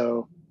 And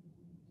so,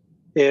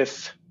 even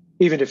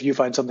if you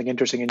find something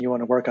interesting and you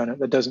want to work on it,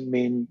 that doesn't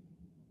mean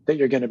that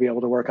you're going to be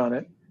able to work on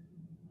it.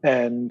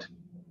 And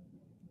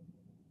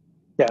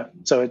yeah,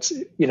 so it's,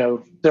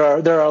 there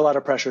are a lot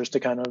of pressures to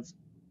kind of,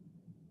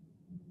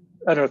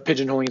 I don't know if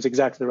pigeonholing is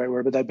exactly the right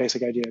word, but that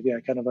basic idea of, yeah,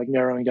 kind of like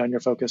narrowing down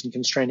your focus and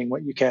constraining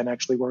what you can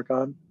actually work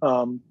on.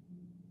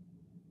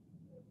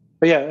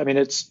 But yeah, I mean,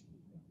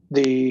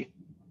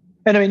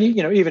 and I mean,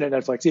 even at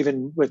Netflix,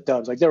 even with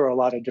dubs, like there were a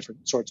lot of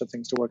different sorts of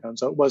things to work on.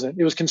 So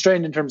it was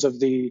constrained in terms of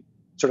the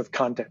sort of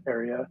content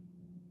area,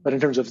 but in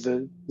terms of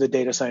the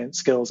data science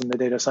skills and the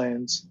data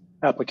science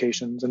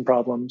applications and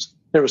problems,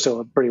 there was still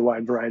a pretty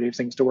wide variety of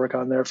things to work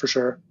on there for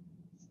sure.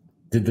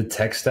 Did the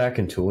tech stack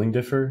and tooling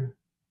differ?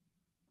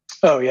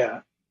 Oh yeah,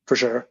 for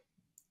sure.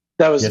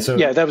 That was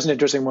that was an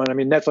interesting one. I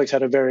mean, Netflix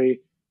had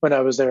when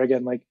I was there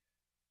again, like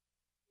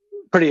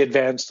pretty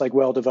advanced, like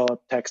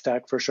well-developed tech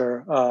stack for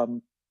sure.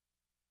 And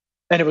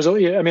it was, I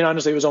mean,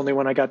 honestly, it was only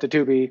when I got to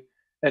Tubi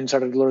and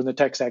started to learn the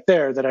tech stack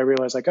there that I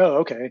realized, like, oh,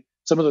 okay,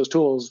 some of those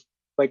tools,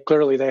 like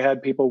clearly they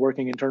had people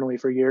working internally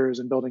for years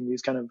and building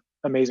these kind of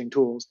amazing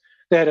tools.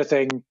 They had a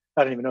thing,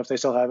 I don't even know if they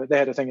still have it. They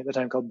had a thing at the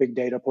time called Big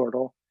Data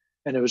Portal.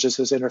 And it was just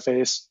this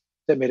interface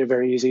that made it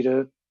very easy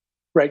to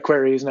write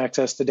queries and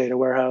access the data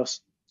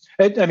warehouse.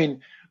 I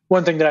mean,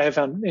 one thing that I have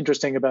found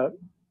interesting about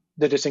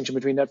the distinction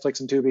between Netflix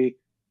and Tubi,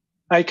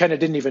 I kind of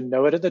didn't even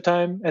know it at the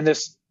time. And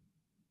this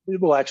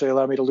will actually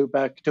allow me to loop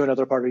back to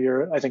another part of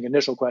your, I think,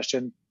 initial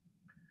question.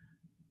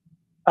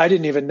 I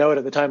didn't even know it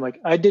at the time. Like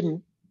I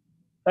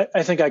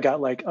think I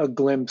got like a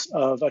glimpse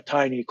of a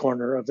tiny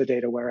corner of the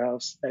data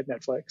warehouse at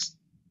Netflix,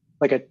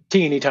 like a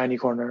teeny tiny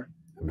corner.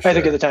 Sure. I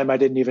think at the time I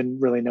didn't even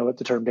really know what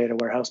the term data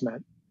warehouse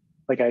meant.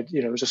 Like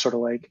it was just sort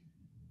of like,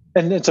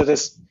 and so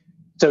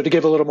to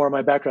give a little more of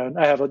my background,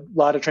 I have a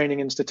lot of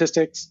training in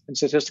statistics and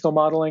statistical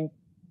modeling.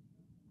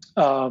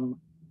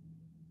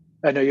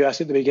 I know you asked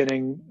at the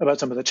beginning about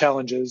some of the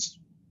challenges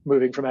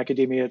moving from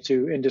academia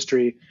to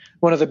industry.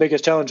 One of the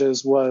biggest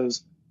challenges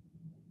was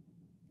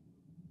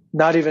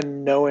not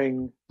even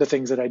knowing the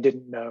things that I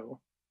didn't know.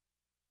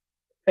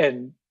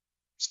 And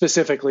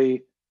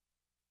specifically,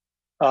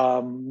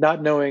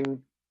 not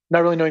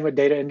really knowing what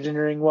data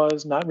engineering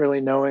was, not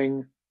really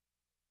knowing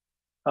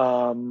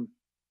kind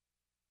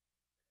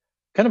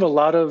of a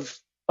lot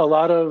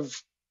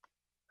of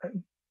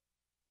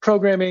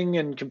programming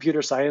and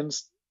computer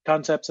science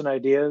concepts and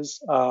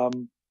ideas,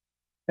 and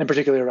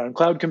particularly around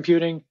cloud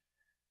computing.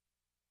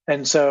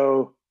 And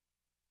so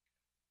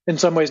in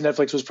some ways,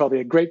 Netflix was probably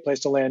a great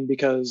place to land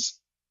because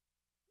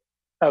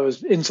I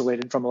was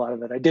insulated from a lot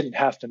of that. I didn't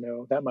have to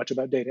know that much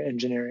about data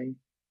engineering.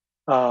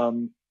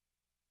 In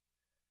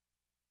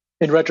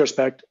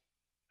retrospect,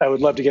 I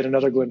would love to get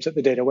another glimpse at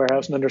the data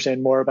warehouse and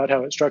understand more about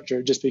how it's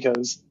structured, just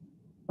because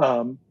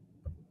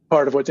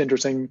part of what's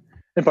interesting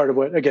and part of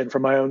what, again,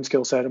 from my own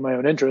skill set and my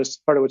own interests,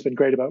 part of what's been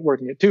great about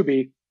working at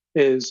Tubi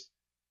is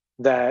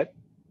that,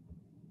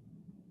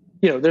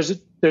 there's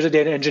a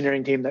data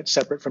engineering team that's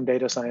separate from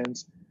data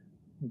science,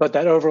 but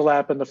that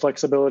overlap and the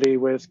flexibility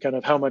with kind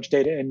of how much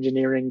data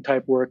engineering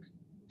type work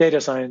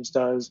data science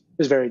does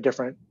is very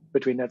different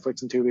between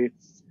Netflix and Tubi.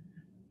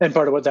 And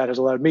part of what that has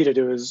allowed me to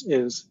do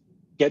is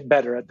get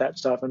better at that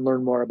stuff and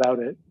learn more about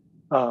it,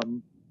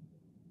 and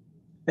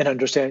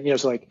understand,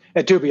 so like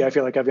at Tubi, I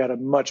feel like I've got a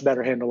much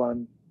better handle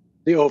on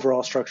the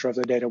overall structure of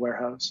the data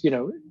warehouse.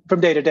 From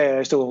day to day,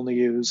 I still only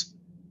use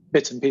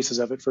bits and pieces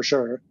of it for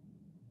sure,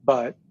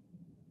 but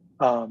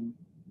I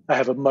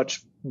have a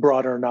much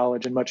broader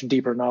knowledge and much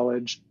deeper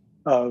knowledge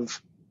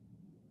of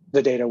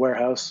the data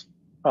warehouse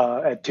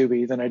at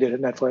Tubi than I did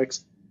at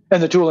Netflix.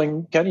 And the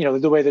tooling,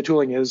 the way the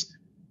tooling is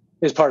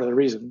part of the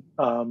reason.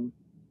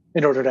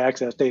 In order to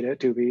access data at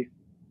Tubi,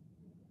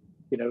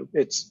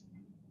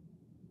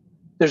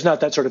 there's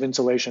not that sort of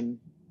insulation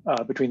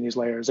between these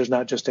layers. There's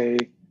not just a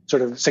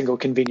sort of single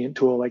convenient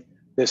tool like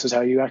this is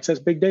how you access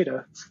big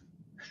data.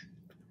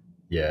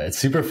 Yeah, it's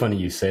super funny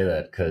you say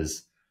that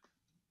because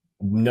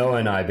Noah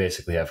and I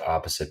basically have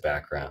opposite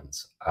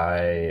backgrounds.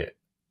 I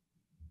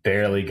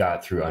barely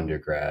got through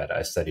undergrad.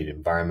 I studied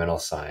environmental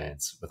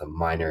science with a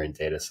minor in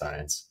data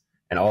science,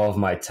 and all of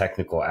my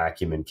technical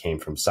acumen came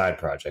from side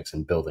projects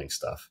and building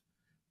stuff.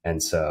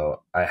 And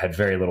so I had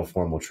very little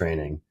formal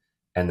training.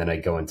 And then I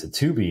go into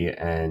Tubi,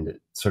 and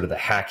sort of the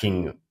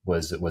hacking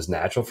was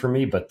natural for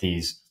me, but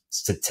these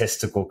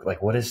statistical,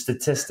 like what is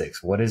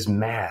statistics? What is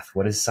math?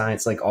 What is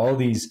science? Like all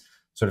these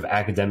sort of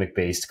academic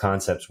based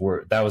concepts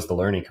that was the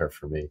learning curve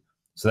for me.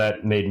 So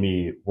that made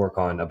me work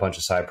on a bunch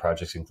of side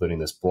projects, including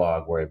this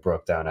blog where I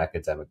broke down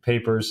academic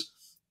papers.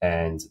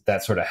 And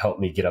that sort of helped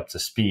me get up to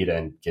speed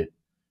and get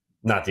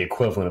not the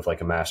equivalent of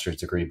like a master's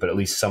degree, but at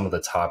least some of the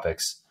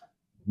topics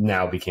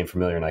now became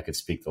familiar and I could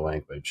speak the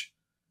language.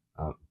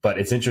 But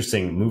it's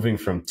interesting, moving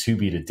from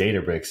Tubi to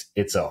Databricks,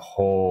 it's a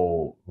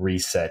whole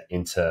reset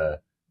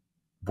into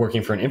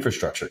working for an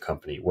infrastructure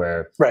company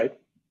where right.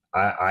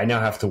 I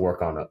now have to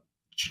work on a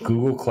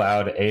Google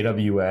Cloud,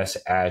 AWS,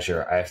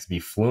 Azure. I have to be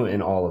fluent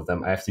in all of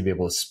them. I have to be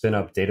able to spin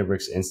up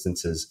Databricks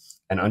instances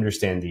and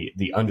understand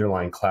the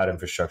underlying cloud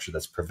infrastructure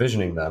that's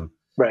provisioning them.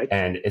 Right.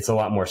 And it's a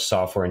lot more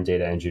software and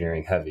data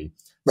engineering heavy.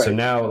 Right. So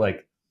now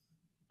like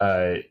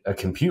a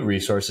compute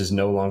resource is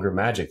no longer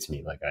magic to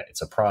me. Like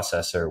it's a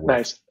processor with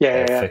nice.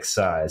 a fixed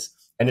size.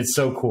 And it's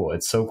so cool.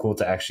 It's so cool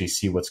to actually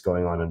see what's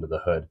going on under the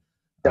hood.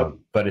 Yep.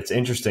 But it's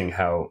interesting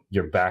how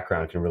your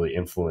background can really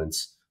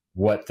influence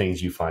what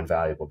things you find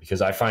valuable,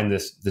 because I find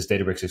this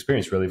Databricks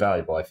experience really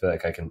valuable. I feel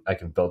like I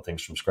can build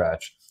things from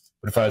scratch.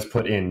 But if I was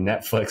put in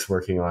Netflix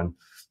working on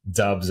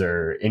dubs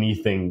or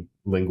anything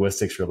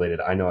linguistics related,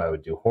 I know I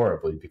would do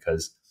horribly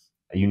because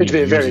you need to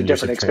be a very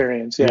different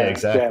experience. Yeah,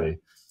 exactly. Yeah.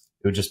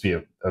 It would just be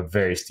a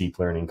very steep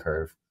learning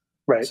curve.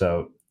 Right.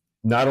 So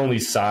not only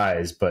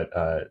size, but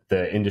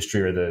the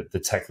industry or the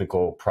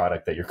technical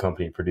product that your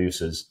company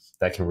produces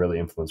that can really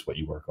influence what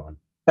you work on.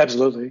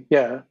 Absolutely.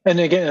 Yeah. And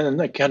again,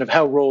 like kind of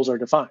how roles are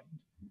defined,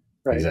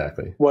 right?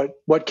 Exactly.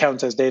 What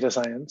counts as data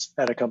science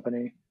at a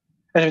company?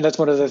 And I mean, that's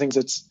one of the things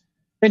that's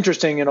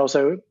interesting and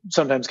also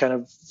sometimes kind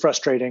of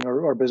frustrating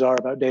or bizarre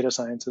about data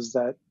science is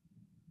that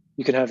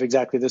you can have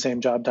exactly the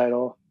same job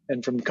title,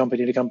 and from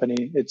company to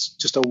company, it's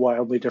just a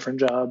wildly different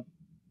job.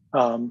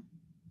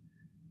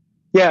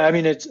 Yeah,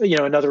 it's,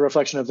 another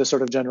reflection of this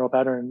sort of general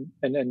pattern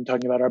and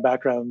talking about our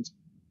backgrounds.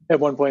 At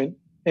one point,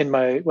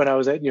 when I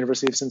was at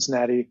University of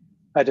Cincinnati,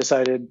 I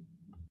decided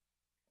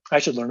I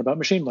should learn about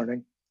machine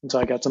learning. And so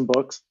I got some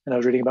books and I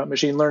was reading about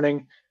machine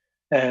learning.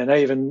 And I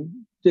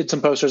even did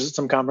some posters at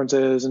some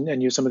conferences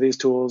and used some of these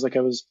tools. Like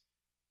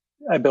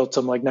I built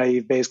some like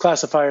naive Bayes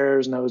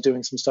classifiers, and I was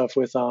doing some stuff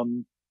with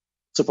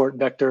support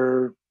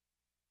vector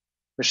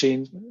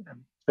machines.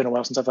 It's been a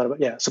while since I thought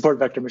about support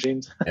vector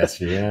machines.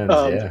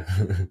 SVMs,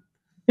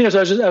 yeah. So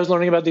I was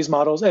learning about these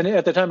models, and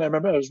at the time I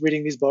remember I was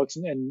reading these books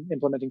and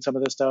implementing some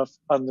of this stuff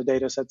on the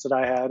data sets that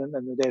I had and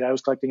the data I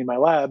was collecting in my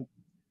lab.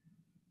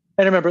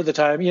 And I remember at the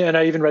time, and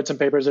I even read some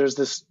papers.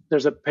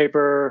 There's a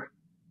paper.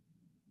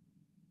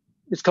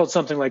 It's called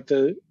something like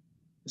the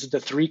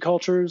three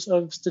cultures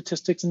of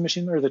statistics and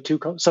machine,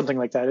 or something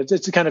like that.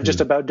 It's kind of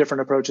just about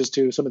different approaches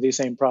to some of these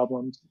same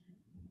problems.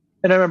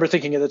 And I remember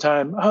thinking at the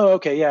time, oh,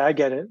 okay, yeah, I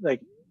get it.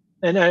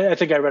 And I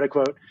think I read a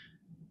quote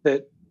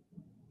that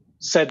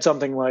said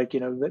something like,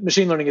 that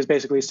machine learning is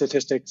basically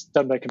statistics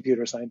done by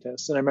computer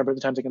scientists. And I remember at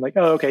the time thinking like,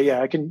 oh, okay,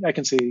 yeah, I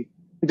can see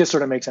this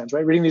sort of makes sense,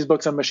 right? Reading these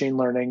books on machine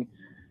learning,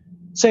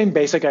 same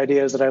basic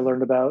ideas that I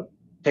learned about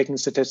taking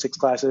statistics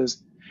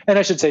classes. And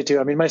I should say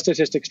too, my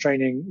statistics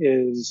training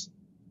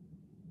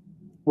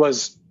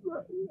was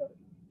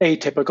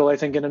atypical, I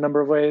think, in a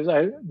number of ways.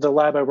 The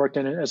lab I worked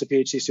in as a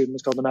PhD student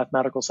was called the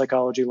Mathematical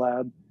Psychology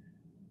Lab.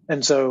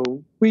 And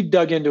so we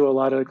dug into a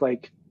lot of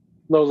like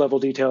low-level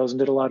details and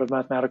did a lot of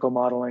mathematical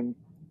modeling.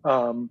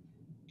 And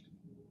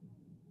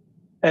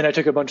I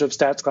took a bunch of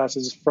stats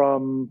classes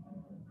from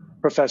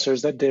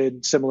professors that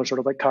did similar sort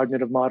of like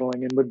cognitive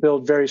modeling and would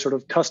build very sort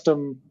of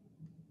custom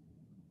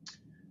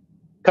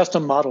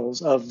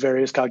models of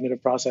various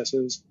cognitive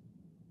processes.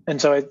 And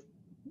so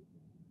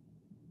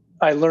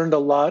I learned a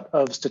lot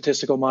of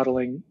statistical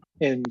modeling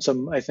in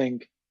some, I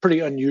think, pretty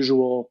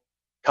unusual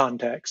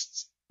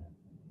contexts.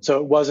 So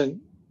it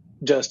wasn't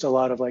just a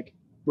lot of like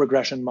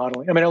regression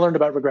modeling. I learned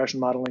about regression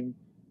modeling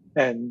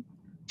and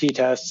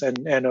t-tests and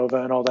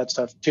ANOVA and all that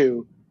stuff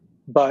too,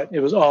 but it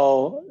was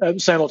all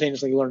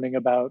simultaneously learning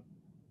about,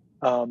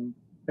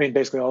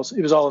 basically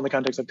it was all in the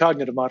context of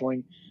cognitive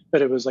modeling,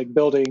 but it was like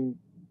building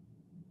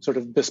sort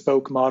of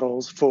bespoke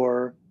models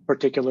for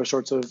particular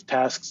sorts of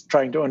tasks,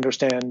 trying to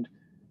understand,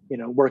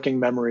 working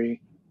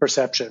memory,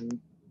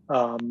 perception,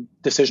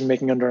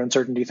 decision-making under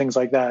uncertainty, things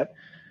like that.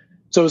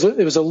 So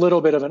it was a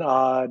little bit of an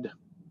odd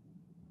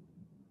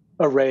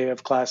array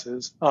of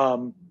classes.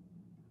 And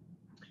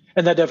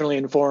that definitely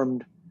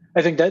informed,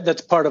 I think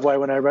that's part of why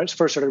when I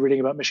first started reading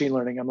about machine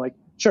learning, I'm like,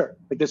 sure,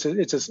 like it's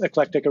this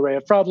eclectic array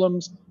of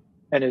problems,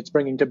 and it's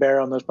bringing to bear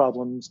on those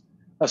problems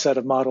a set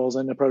of models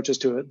and approaches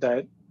to it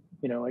that,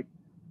 like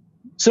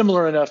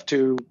similar enough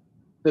to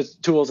the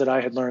tools that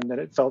I had learned that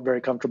it felt very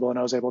comfortable, and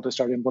I was able to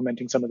start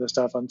implementing some of this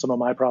stuff on some of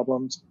my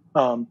problems.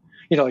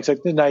 Like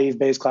the naive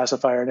Bayes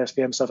classifier and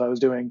SVM stuff I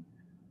was doing,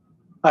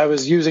 I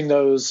was using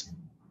those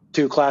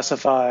to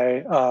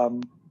classify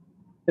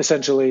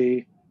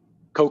essentially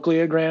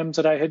cochleograms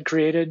that I had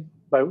created,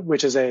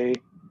 which is you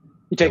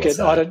take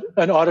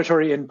an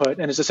auditory input,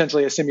 and it's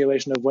essentially a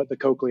simulation of what the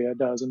cochlea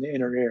does in the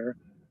inner ear.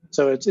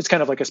 So it's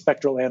kind of like a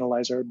spectral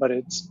analyzer, but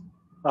it's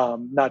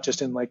not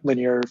just in like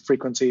linear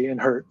frequency in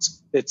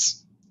hertz.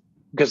 It's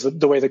because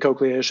the way the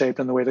cochlea is shaped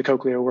and the way the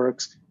cochlea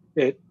works,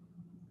 it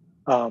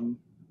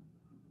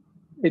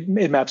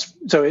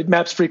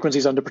maps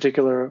frequencies onto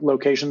particular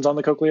locations on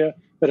the cochlea,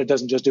 but it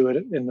doesn't just do it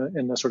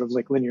in the sort of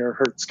like linear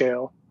hertz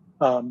scale.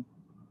 And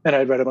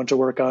I'd read a bunch of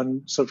work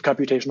on sort of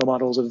computational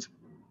models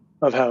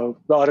of how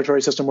the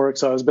auditory system works.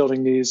 So I was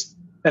building these,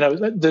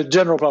 and the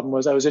general problem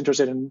was I was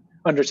interested in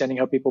understanding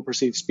how people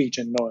perceive speech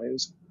and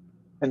noise.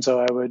 And so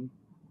I would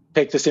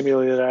take the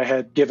stimuli that I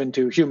had given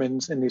to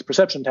humans in these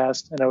perception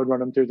tasks, and I would run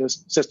them through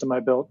this system I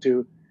built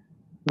to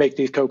make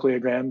these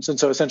cochleograms. And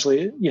so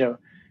essentially,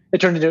 it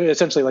turned into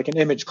essentially like an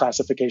image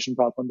classification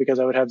problem, because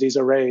I would have these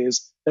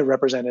arrays that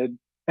represented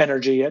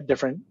energy at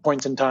different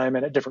points in time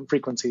and at different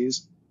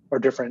frequencies, or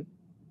different,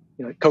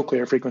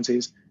 cochlear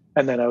frequencies.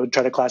 And then I would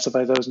try to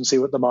classify those and see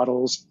what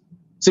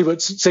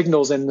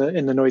signals in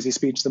the noisy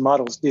speech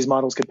these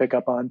models could pick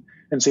up on,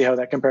 and see how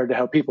that compared to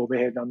how people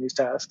behaved on these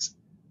tasks.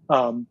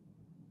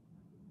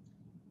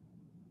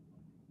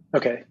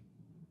 Okay.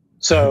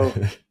 So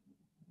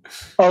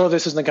all of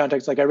this is in the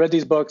context, like I read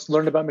these books,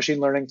 learned about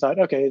machine learning, thought,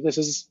 okay, this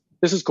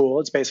is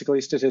cool. It's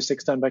basically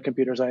statistics done by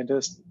computer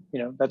scientists.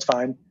 That's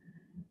fine.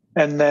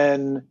 And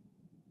then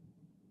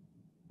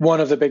one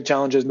of the big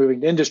challenges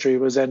moving to industry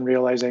was then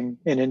realizing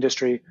in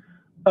industry,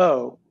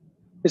 oh,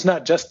 it's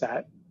not just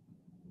that.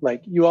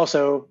 Like you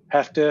also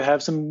have to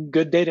have some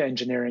good data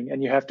engineering,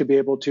 and you have to be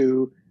able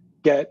to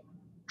get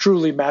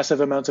truly massive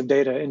amounts of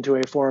data into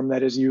a form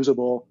that is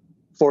usable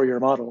for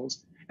your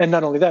models. And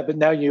not only that, but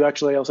now you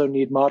actually also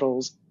need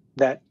models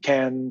that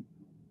can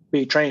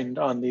be trained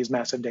on these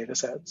massive data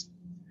sets.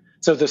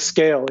 So the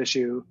scale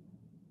issue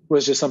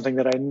was just something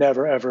that I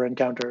never, ever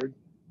encountered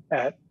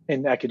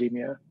in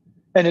academia.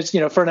 And it's,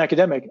 for an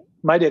academic,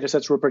 my data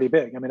sets were pretty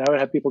big. I would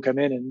have people come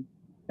in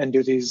and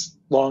do these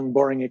long,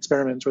 boring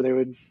experiments where they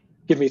would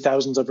give me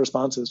thousands of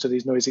responses to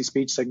these noisy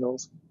speech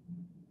signals.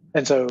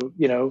 And so,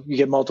 you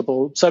get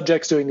multiple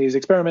subjects doing these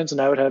experiments,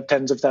 and I would have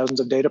tens of thousands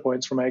of data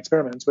points for my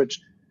experiments,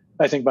 which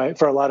I think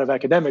for a lot of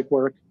academic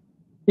work,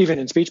 even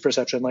in speech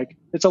perception, like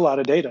it's a lot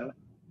of data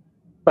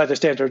by the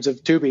standards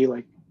of Tubi,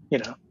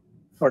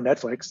 or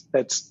Netflix.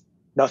 That's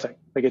nothing.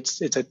 Like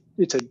it's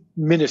a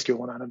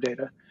minuscule amount of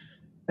data.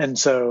 And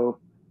so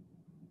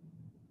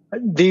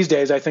these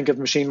days I think of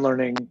machine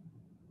learning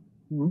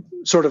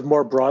sort of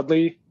more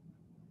broadly,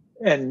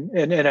 and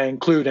I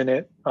include in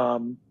it,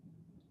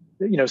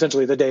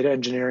 essentially the data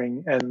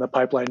engineering and the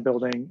pipeline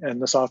building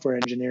and the software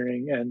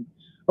engineering and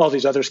all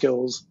these other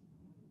skills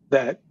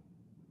that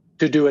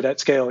to do it at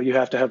scale, you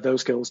have to have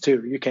those skills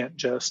too. You can't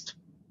just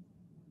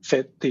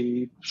fit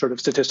the sort of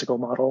statistical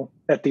model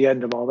at the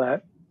end of all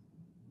that.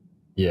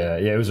 Yeah.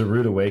 It was a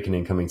rude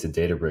awakening coming to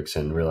Databricks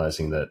and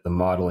realizing that the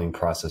modeling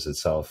process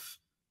itself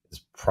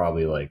is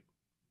probably like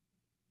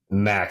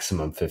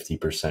maximum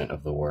 50%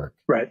 of the work.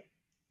 Right.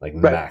 Like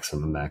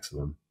maximum.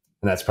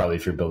 And that's probably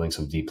if you're building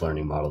some deep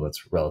learning model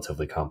that's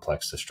relatively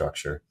complex to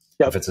structure.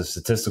 Yep. If it's a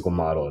statistical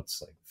model,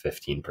 it's like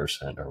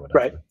 15% or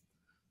whatever.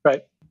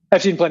 Right.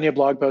 I've seen plenty of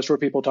blog posts where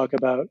people talk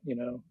about,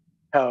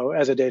 how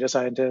as a data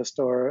scientist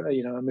or,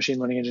 a machine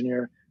learning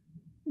engineer,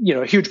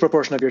 a huge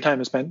proportion of your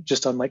time is spent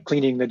just on like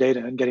cleaning the data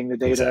and getting the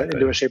data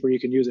into a shape where you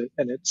can use it.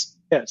 And it's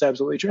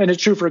absolutely true. And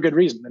it's true for a good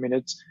reason. I mean,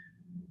 it's,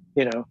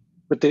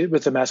 with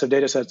the massive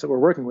data sets that we're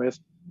working with,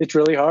 it's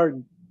really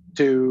hard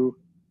to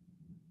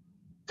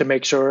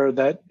make sure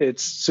that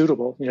it's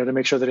suitable, to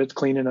make sure that it's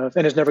clean enough,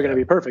 and it's never going to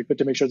be perfect, but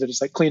to make sure that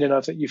it's like clean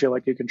enough that you feel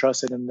like you can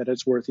trust it and that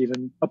it's worth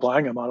even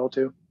applying a model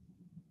to.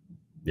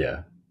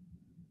 Yeah.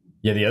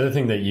 The other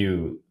thing that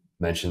you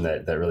mentioned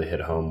that really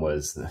hit home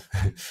was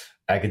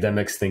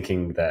academics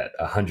thinking that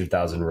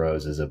 100,000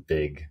 rows is a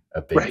big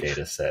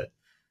data set.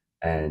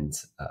 And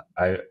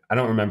I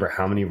don't remember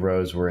how many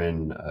rows were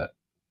in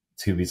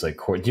Tubi's like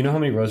core. Do you know how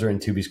many rows are in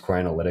Tubi's core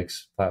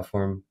analytics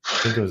platform? I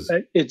think it was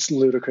it's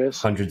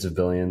ludicrous. Hundreds of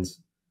billions.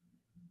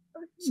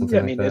 Yeah,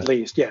 I mean, at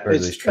least, yeah.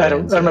 I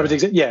don't remember the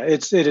exact. Yeah,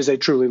 it is a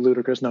truly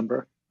ludicrous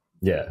number.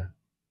 Yeah.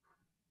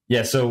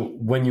 So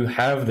when you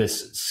have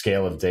this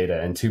scale of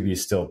data, and Tubi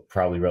is still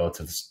probably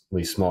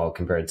relatively small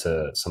compared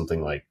to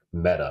something like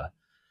Meta,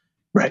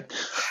 right?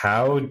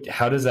 How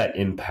does that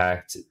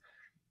impact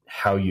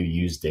how you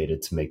use data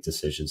to make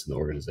decisions in the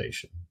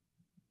organization?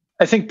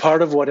 I think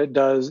part of what it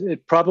does,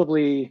 it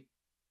probably,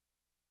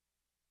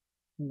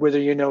 whether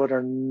you know it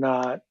or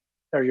not,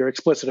 or you're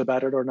explicit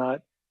about it or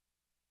not,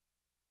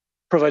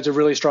 provides a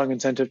really strong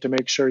incentive to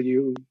make sure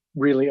you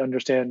really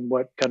understand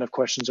what kind of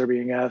questions are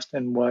being asked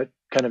and what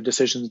kind of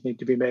decisions need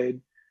to be made,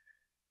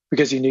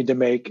 because you need to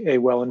make a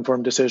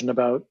well-informed decision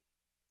about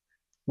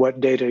what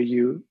data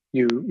you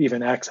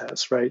even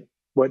access, right?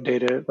 What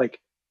data, like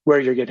where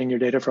you're getting your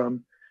data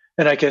from.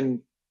 And I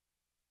can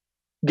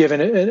give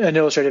an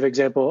illustrative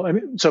example. I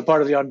mean, so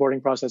part of the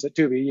onboarding process at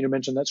Tubi, you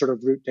mentioned that sort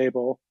of root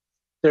table.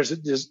 There's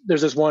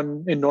this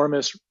one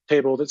enormous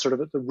table that's sort of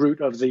at the root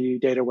of the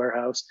data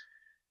warehouse.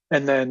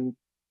 And then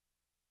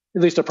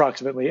at least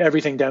approximately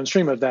everything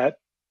downstream of that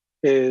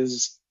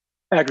is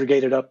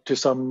aggregated up to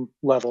some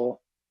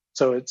level.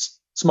 So it's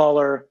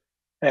smaller,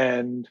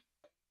 and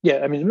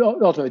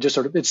ultimately just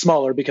sort of it's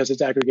smaller because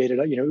it's aggregated,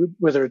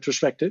 whether it's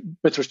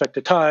with respect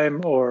to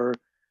time or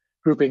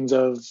groupings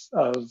of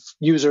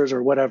users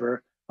or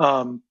whatever.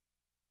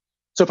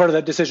 So part of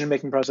that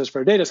decision-making process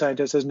for a data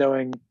scientist is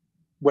knowing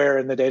where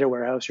in the data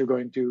warehouse you're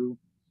going to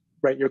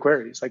write your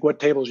queries, like what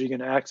tables are you going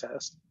to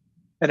access.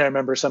 And I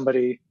remember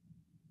somebody,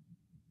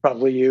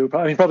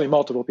 probably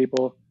multiple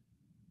people,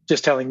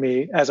 just telling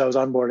me as I was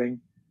onboarding,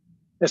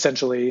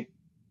 essentially,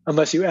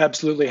 unless you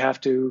absolutely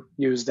have to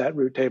use that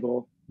root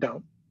table,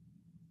 don't.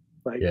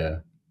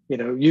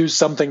 Use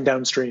something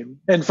downstream.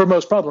 And for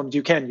most problems,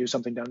 you can use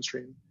something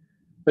downstream,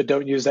 but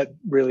don't use that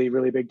really,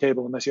 really big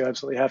table unless you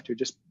absolutely have to,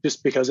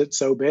 just because it's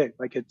so big.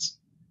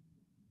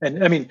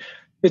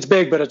 It's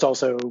big, but it's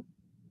also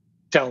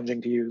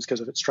challenging to use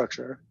because of its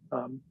structure.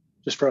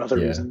 Just for other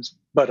reasons.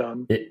 But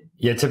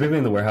typically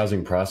in the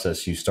warehousing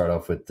process, you start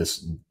off with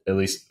this, at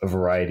least a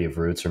variety of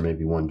roots or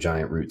maybe one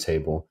giant root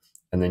table.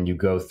 And then you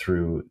go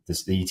through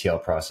the ETL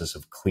process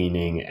of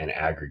cleaning and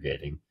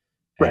aggregating.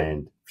 Right.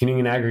 And cleaning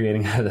and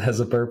aggregating has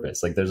a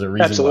purpose. Like there's a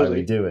reason why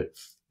we do it.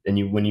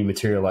 And when you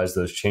materialize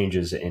those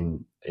changes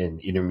in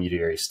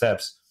intermediary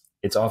steps,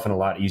 it's often a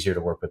lot easier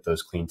to work with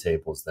those clean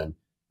tables than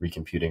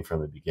recomputing from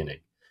the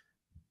beginning.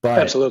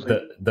 But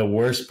the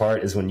worst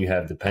part is when you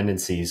have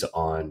dependencies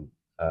on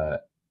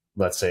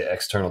let's say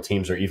external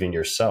teams or even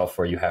yourself,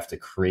 where you have to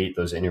create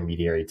those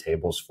intermediary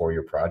tables for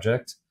your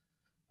project.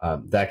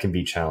 That can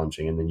be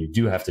challenging. And then you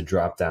do have to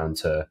drop down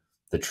to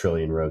the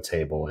trillion row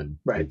table and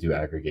do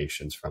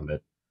aggregations from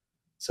it.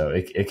 So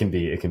it can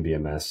be a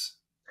mess.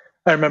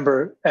 I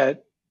remember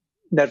at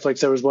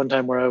Netflix, there was one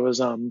time where I was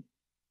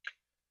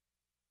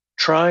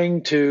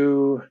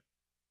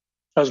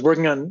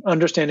working on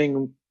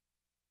understanding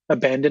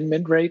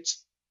abandonment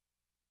rates.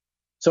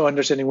 So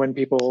understanding when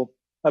people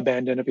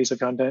abandon a piece of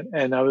content.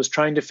 And I was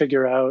trying to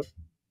figure out,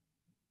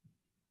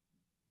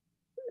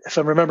 if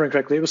I'm remembering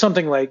correctly, it was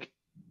something like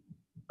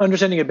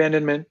understanding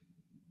abandonment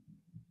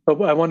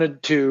but I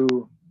wanted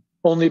to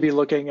only be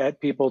looking at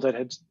people that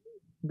had,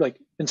 like,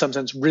 in some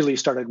sense, really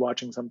started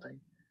watching something.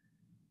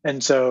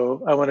 And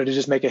so I wanted to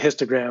just make a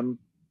histogram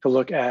to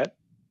look at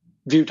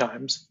view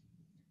times.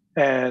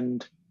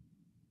 And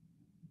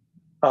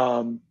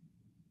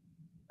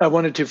I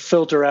wanted to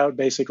filter out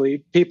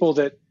basically people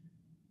that,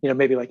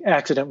 maybe like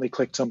accidentally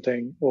clicked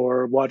something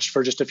or watched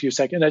for just a few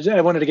seconds. I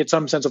wanted to get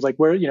some sense of like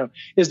where,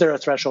 is there a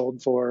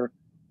threshold for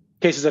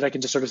cases that I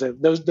can just sort of say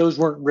those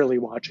weren't really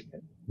watching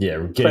it. Yeah,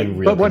 getting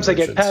real. But once I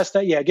get past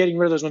that, getting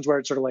rid of those ones where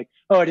it's sort of like,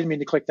 oh, I didn't mean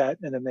to click that,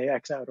 and then they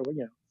X out, or.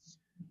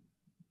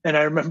 And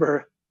I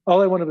remember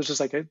all I wanted was just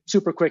like a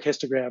super quick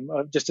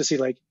histogram just to see,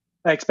 like,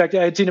 I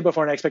had seen it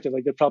before, and I expected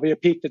like there's probably a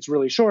peak that's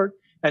really short,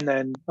 and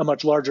then a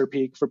much larger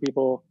peak for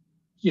people,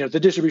 the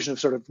distribution of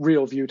sort of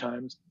real view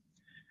times.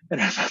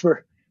 And I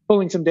remember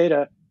pulling some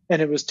data,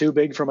 and it was too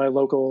big for my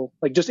local,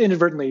 like, just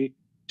inadvertently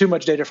too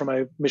much data for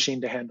my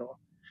machine to handle.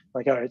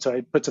 Like, all right, so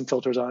I put some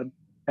filters on,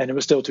 and it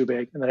was still too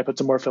big, and then I put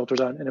some more filters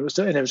on, and it was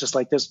just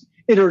like this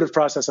iterative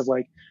process of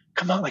like,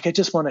 come on, like, I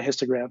just want a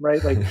histogram,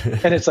 right? Like,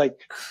 and it's like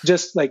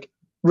just like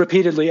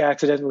repeatedly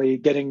accidentally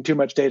getting too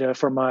much data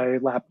for my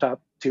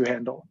laptop to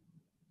handle.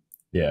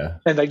 Yeah.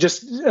 And like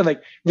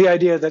the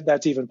idea that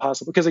that's even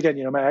possible, because again,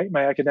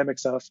 my academic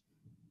stuff,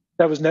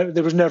 there was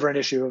never an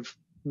issue of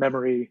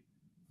memory,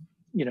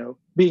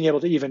 being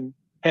able to even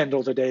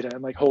handle the data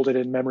and like hold it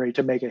in memory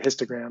to make a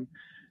histogram.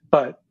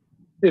 But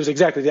it was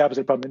exactly the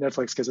opposite problem at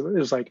Netflix, because it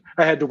was like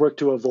I had to work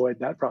to avoid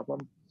that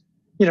problem.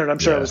 And I'm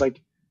sure I was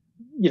like,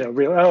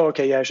 real, oh,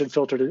 okay, yeah, I should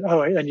filter to,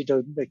 oh, I need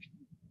to like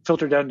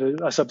filter down to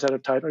a subset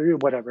of type or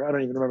whatever. I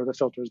don't even remember the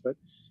filters, but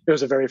it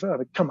was a very,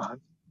 like, come on,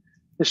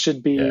 this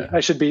should be, I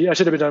should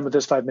have been done with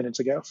this 5 minutes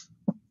ago.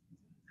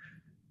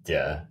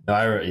 Yeah.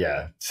 No,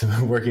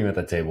 working with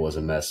that table was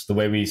a mess. The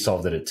way we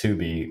solved it at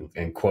Tubi,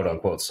 and quote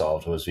unquote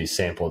solved, was we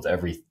sampled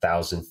every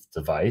 1,000th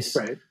device,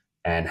 right,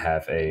 and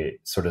have a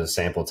sort of a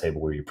sample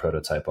table where you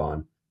prototype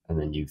on, and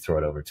then you throw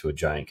it over to a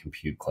giant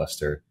compute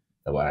cluster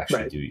that will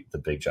actually do the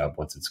big job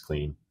once it's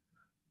clean.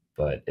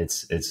 But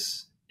it's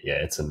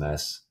a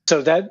mess.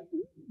 So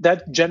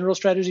that general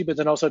strategy, but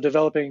then also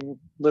developing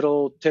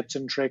little tips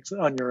and tricks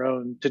on your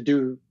own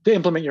to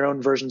implement your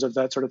own versions of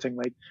that sort of thing,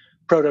 like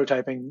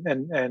prototyping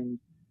and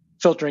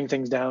filtering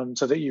things down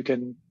so that you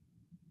can,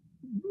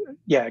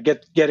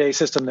 get a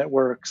system that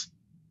works,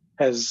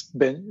 has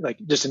been like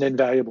just an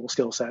invaluable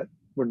skill set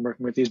when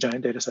working with these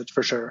giant data sets,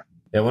 for sure.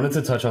 Yeah, I wanted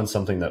to touch on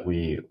something that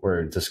we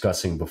were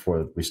discussing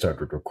before we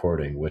started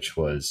recording, which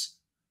was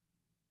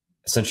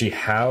essentially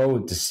how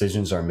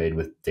decisions are made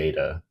with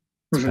data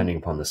depending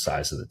upon the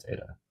size of the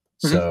data.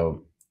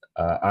 So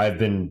I've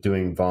been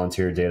doing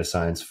volunteer data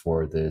science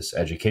for this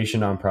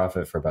education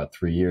nonprofit for about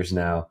 3 years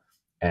now,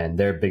 and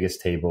their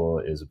biggest table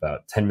is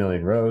about 10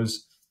 million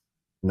rows,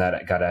 and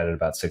that got added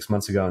about 6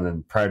 months ago. And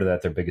then prior to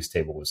that, their biggest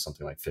table was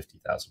something like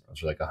 50,000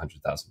 rows, or like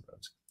 100,000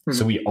 rows.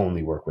 So we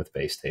only work with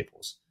base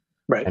tables.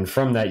 Right. And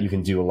from that, you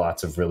can do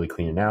lots of really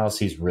clean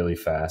analyses really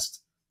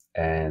fast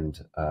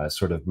and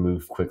sort of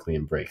move quickly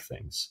and break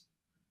things.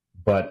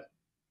 But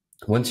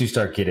once you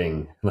start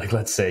getting, like,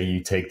 let's say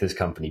you take this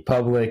company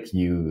public,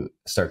 you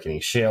start getting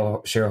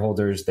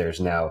shareholders,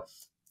 there's now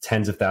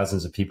tens of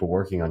thousands of people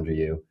working under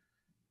you.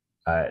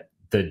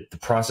 The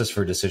process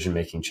for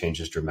decision-making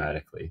changes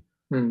dramatically.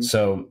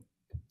 So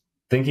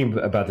thinking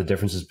about the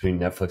differences between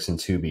Netflix and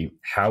Tubi,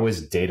 how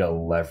is data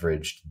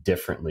leveraged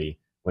differently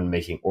when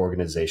making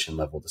organization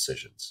level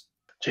decisions?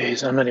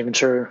 Jeez, I'm not even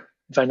sure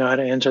if I know how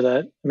to answer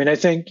that. I mean, I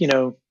think,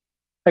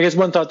 I guess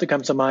one thought that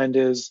comes to mind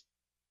is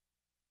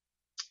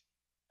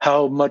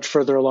how much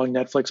further along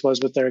Netflix was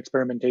with their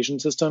experimentation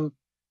system.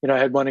 I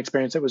had one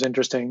experience that was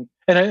interesting.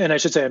 And I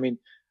should say, I mean,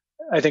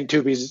 I think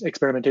Tubi's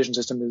experimentation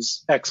system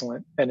is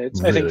excellent. And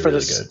it's, really, I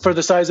think for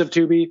the size of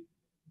Tubi,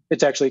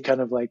 it's actually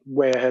kind of like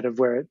way ahead of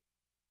where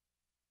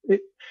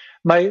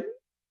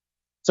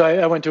so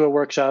I went to a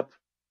workshop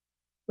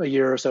a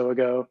year or so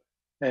ago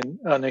and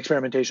on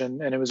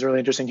experimentation, and it was really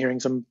interesting hearing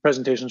some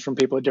presentations from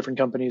people at different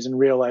companies and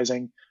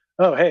realizing,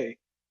 oh, hey,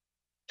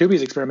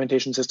 Tubi's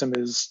experimentation system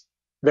is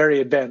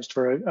very advanced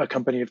for a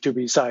company of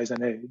Tubi's size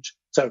and age.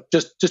 So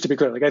just to be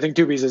clear, like, I think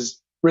Tubi's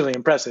is really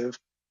impressive.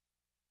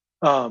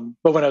 But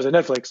when I was at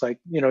Netflix, like,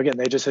 again,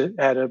 they just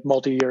had a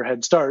multi-year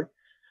head start.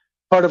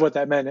 Part of what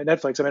that meant at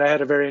Netflix, I mean, I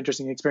had a very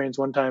interesting experience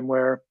one time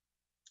where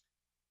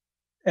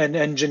an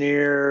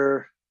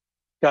engineer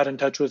got in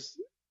touch with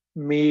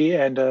me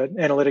and an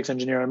analytics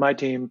engineer on my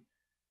team,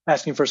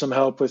 asking for some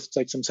help with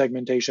like some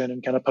segmentation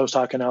and kind of post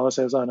hoc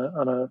analysis on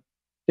a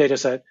data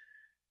set,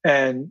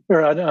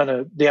 or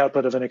on the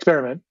output of an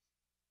experiment.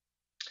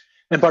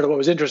 And part of what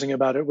was interesting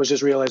about it was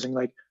just realizing,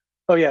 like,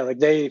 oh yeah, like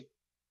they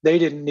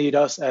didn't need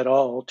us at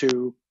all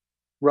to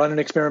run an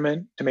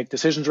experiment, to make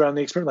decisions around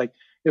the experiment. Like,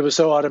 it was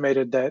so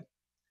automated that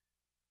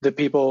the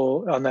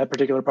people on that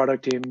particular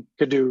product team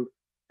could do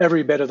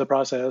every bit of the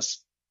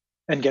process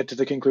and get to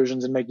the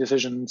conclusions and make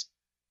decisions.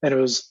 And it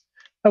was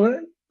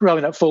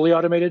probably not fully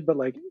automated, but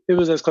like it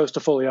was as close to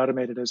fully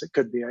automated as it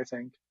could be, I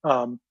think.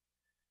 No,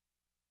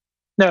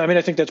 I mean,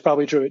 I think that's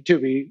probably true at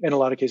Tubi in a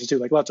lot of cases too.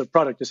 Like, lots of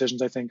product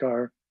decisions, I think,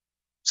 are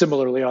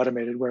similarly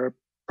automated, where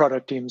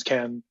product teams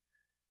can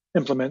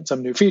implement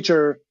some new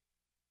feature,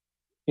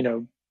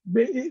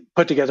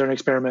 put together an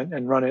experiment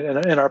and run it.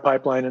 And our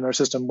pipeline and our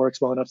system works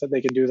well enough that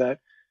they can do that.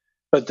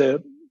 But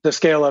the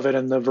scale of it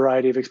and the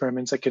variety of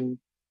experiments that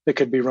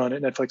could be run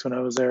at Netflix when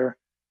I was there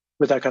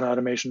with that kind of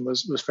automation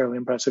was fairly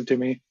impressive to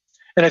me.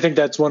 And I think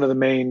that's one of the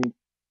main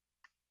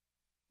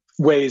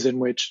ways in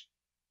which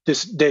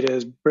this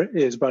data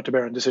is brought to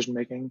bear on decision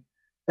making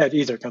at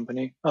either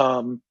company.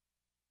 I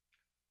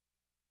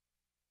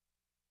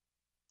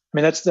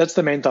mean, that's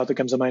the main thought that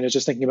comes to mind, is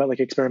just thinking about like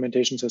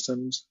experimentation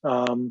systems.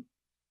 I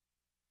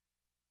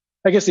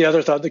guess the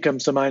other thought that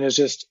comes to mind is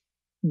just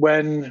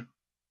when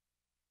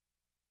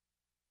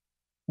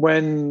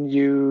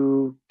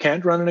you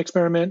can't run an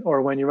experiment,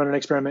 or when you run an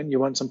experiment and you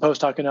want some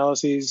post hoc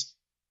analyses,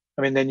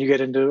 I mean, then you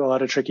get into a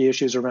lot of tricky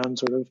issues around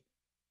sort of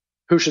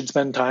who should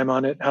spend time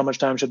on it, how much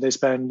time should they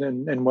spend,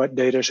 and what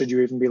data should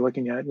you even be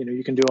looking at.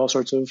 You can do all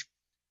sorts of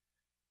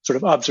sort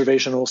of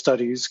observational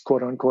studies,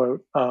 quote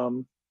unquote,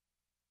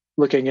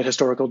 looking at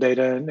historical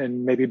data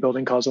and maybe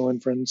building causal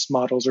inference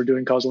models, or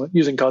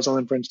using causal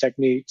inference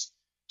techniques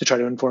to try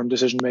to inform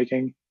decision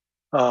making.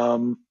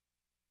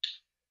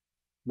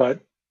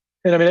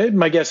 And I mean,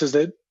 my guess is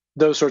that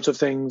those sorts of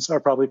things are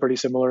probably pretty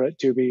similar at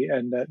Tubi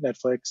and at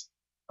Netflix.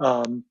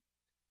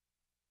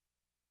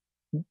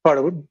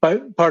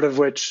 Part of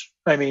which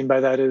I mean by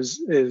that is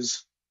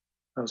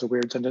that was a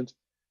weird sentence.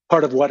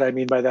 Part of what I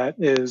mean by that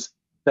is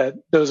that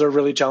those are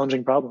really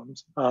challenging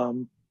problems.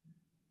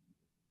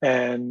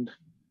 And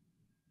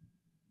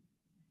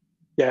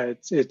yeah,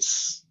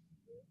 it's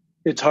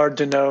hard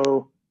to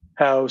know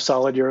how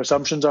solid your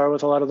assumptions are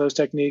with a lot of those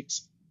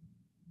techniques.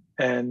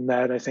 And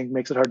that, I think,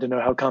 makes it hard to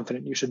know how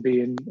confident you should be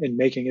in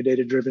making a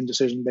data-driven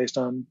decision based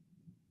on,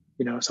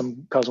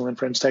 some causal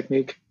inference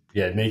technique.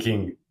 Yeah,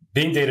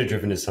 being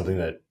data-driven is something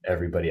that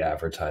everybody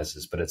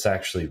advertises, but it's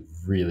actually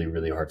really,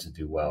 really hard to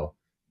do well,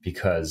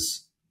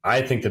 because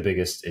I think the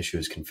biggest issue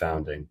is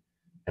confounding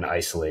and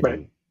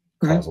isolating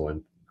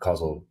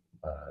causal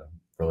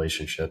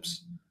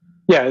relationships.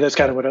 Yeah, that's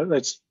kind of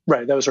that's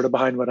right. That was sort of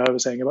behind what I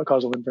was saying about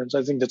causal inference.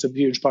 I think that's a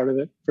huge part of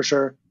it for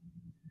sure.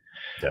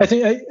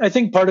 Yeah. I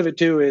think part of it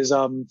too is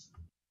I'm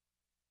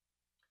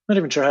not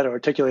even sure how to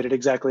articulate it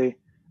exactly.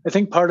 I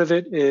think part of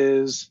it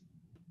is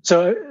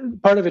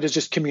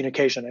just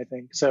communication, I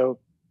think. So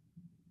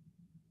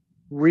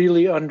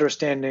really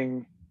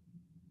understanding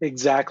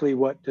exactly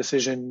what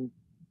decision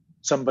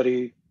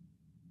somebody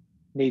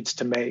needs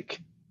to make,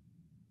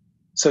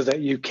 so that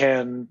you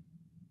can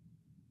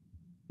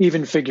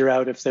even figure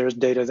out if there's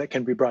data that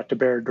can be brought to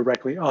bear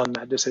directly on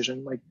that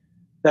decision. Like,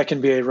 that can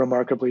be a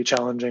remarkably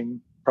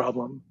challenging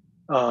problem.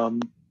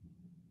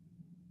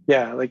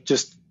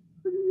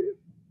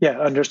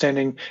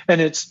 Understanding.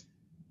 And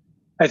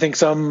I think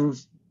some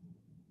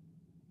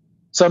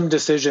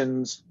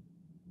decisions,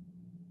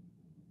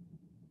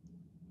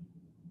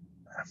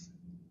 I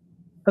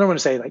don't want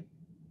to say like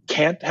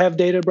can't have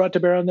data brought to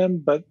bear on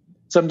them, but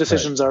some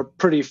decisions are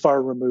pretty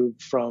far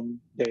removed from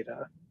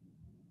data.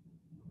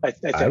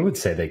 I would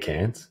say they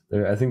can't.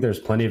 I think there's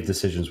plenty of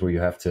decisions where you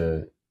have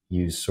to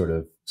use sort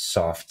of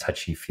soft,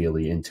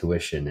 touchy-feely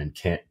intuition and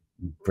can't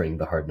bring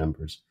the hard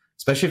numbers.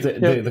 Especially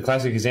if the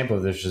classic example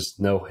of there's just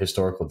no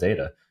historical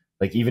data.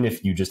 Like, even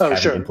if you just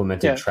haven't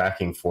implemented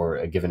tracking for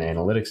a given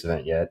analytics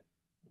event yet,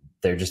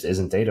 there just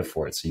isn't data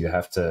for it. So you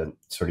have to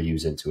sort of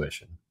use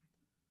intuition.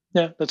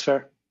 Yeah, that's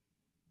fair.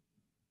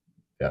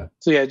 Yeah.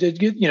 So yeah,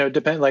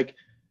 depend. Like,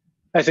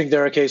 I think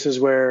there are cases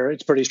where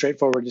it's pretty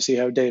straightforward to see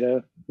how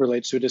data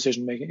relates to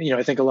decision making.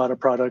 I think a lot of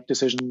product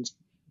decisions,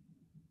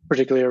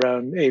 particularly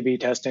around A/B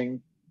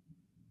testing,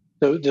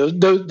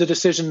 the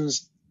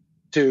decisions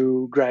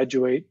to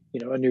graduate,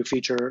 a new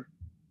feature,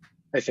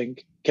 I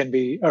think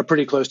are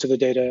pretty close to the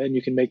data, and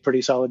you can make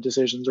pretty solid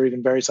decisions, or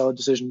even very solid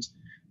decisions,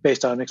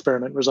 based on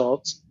experiment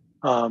results.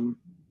 And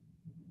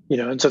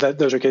so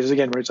those are cases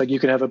again where it's like you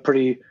can have a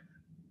pretty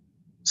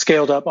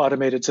scaled up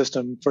automated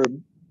system for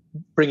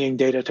bringing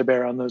data to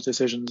bear on those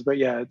decisions. But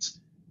yeah, it's,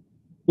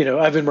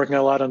 I've been working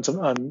a lot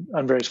on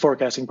various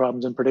forecasting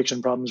problems and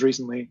prediction problems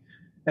recently,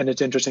 and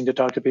it's interesting to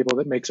talk to people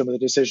that make some of the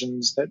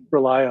decisions that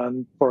rely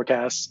on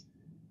forecasts.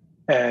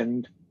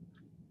 And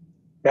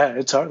yeah,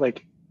 it's hard.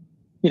 Like,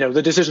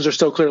 the decisions are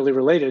still clearly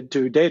related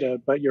to data,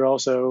 but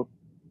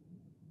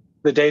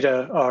the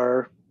data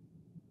are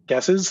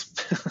guesses.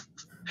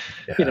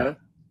 Yeah.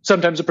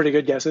 Sometimes they're pretty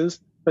good guesses,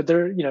 but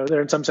they're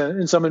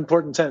in some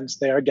important sense,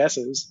 they are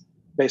guesses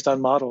based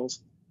on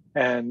models,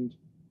 and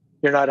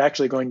you're not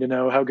actually going to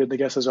know how good the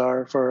guesses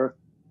are for,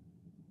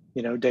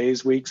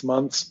 days, weeks,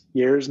 months,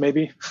 years,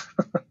 maybe.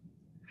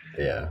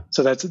 Yeah.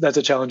 So that's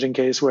a challenging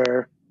case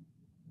where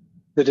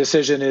the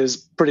decision is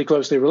pretty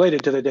closely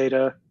related to the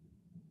data,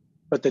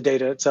 but the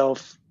data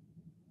itself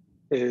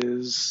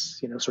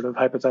is, sort of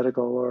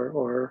hypothetical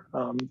or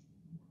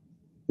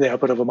the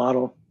output of a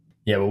model.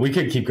 Yeah, well, we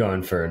could keep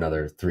going for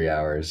another 3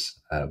 hours.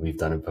 We've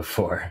done it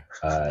before.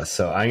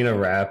 So I'm going to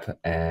wrap,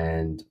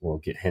 and we'll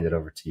hand it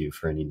over to you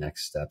for any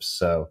next steps.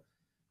 So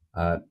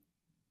there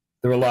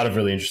were a lot of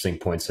really interesting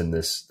points in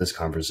this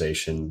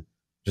conversation.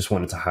 just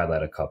wanted to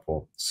highlight a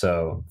couple.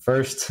 So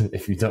first,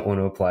 if you don't want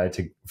to apply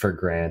for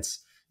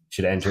grants, you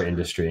should enter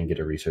industry and get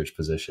a research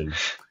position.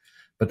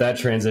 But that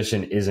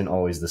transition isn't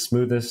always the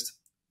smoothest.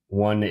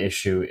 One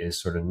issue is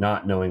sort of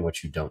not knowing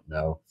what you don't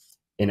know.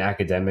 In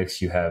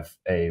academics, you have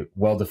a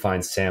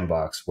well-defined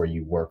sandbox where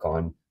you work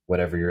on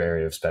whatever your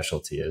area of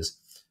specialty is.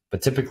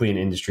 But typically in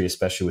industry,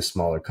 especially with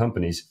smaller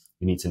companies,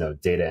 you need to know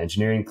data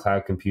engineering,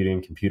 cloud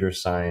computing, computer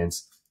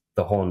science,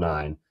 the whole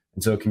nine.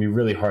 And so it can be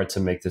really hard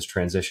to make this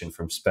transition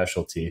from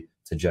specialty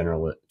to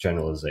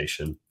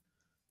generalization.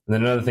 And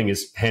then another thing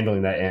is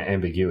handling that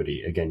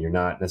ambiguity. Again, you're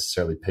not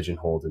necessarily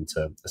pigeonholed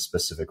into a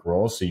specific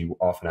role, so you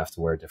often have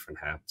to wear different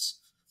hats.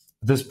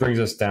 This brings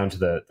us down to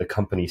the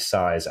company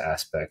size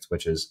aspect,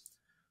 which is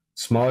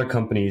smaller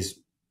companies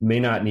may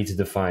not need to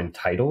define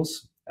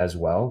titles as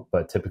well,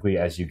 but typically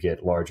as you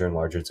get larger and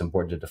larger, it's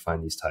important to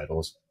define these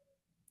titles.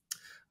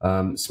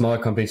 Smaller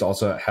companies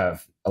also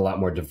have a lot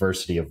more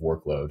diversity of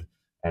workload.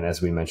 And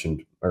as we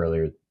mentioned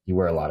earlier, you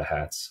wear a lot of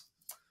hats.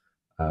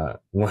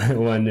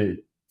 One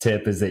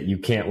tip is that you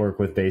can't work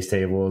with base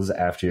tables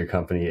after your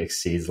company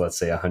exceeds, let's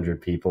say,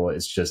 100 people.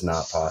 It's just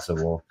not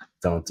possible.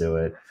 Don't do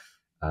it.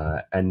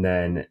 And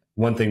then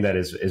one thing that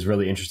is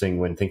really interesting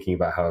when thinking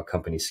about how a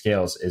company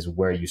scales is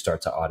where you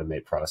start to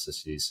automate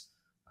processes,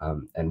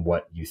 and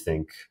what you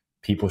think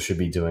people should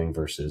be doing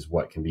versus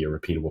what can be a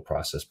repeatable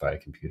process by a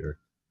computer.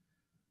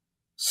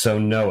 So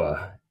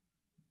Noah,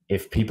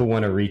 if people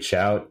want to reach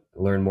out,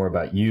 learn more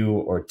about you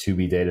or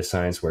Tubi Data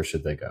Science, where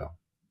should they go?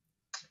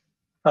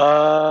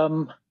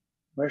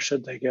 Where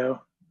should they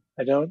go?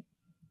 I don't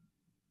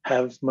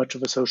have much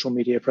of a social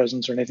media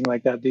presence or anything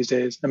like that these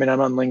days. I mean,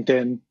 I'm on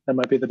LinkedIn. That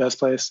might be the best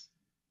place.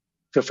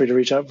 Feel free to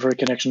reach out for a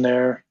connection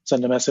there,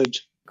 send a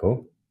message.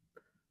 Cool.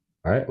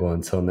 All right. Well,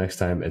 until next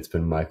time, it's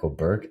been Michael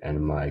Burke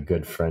and my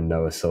good friend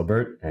Noah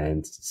Silbert,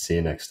 and see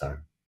you next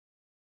time.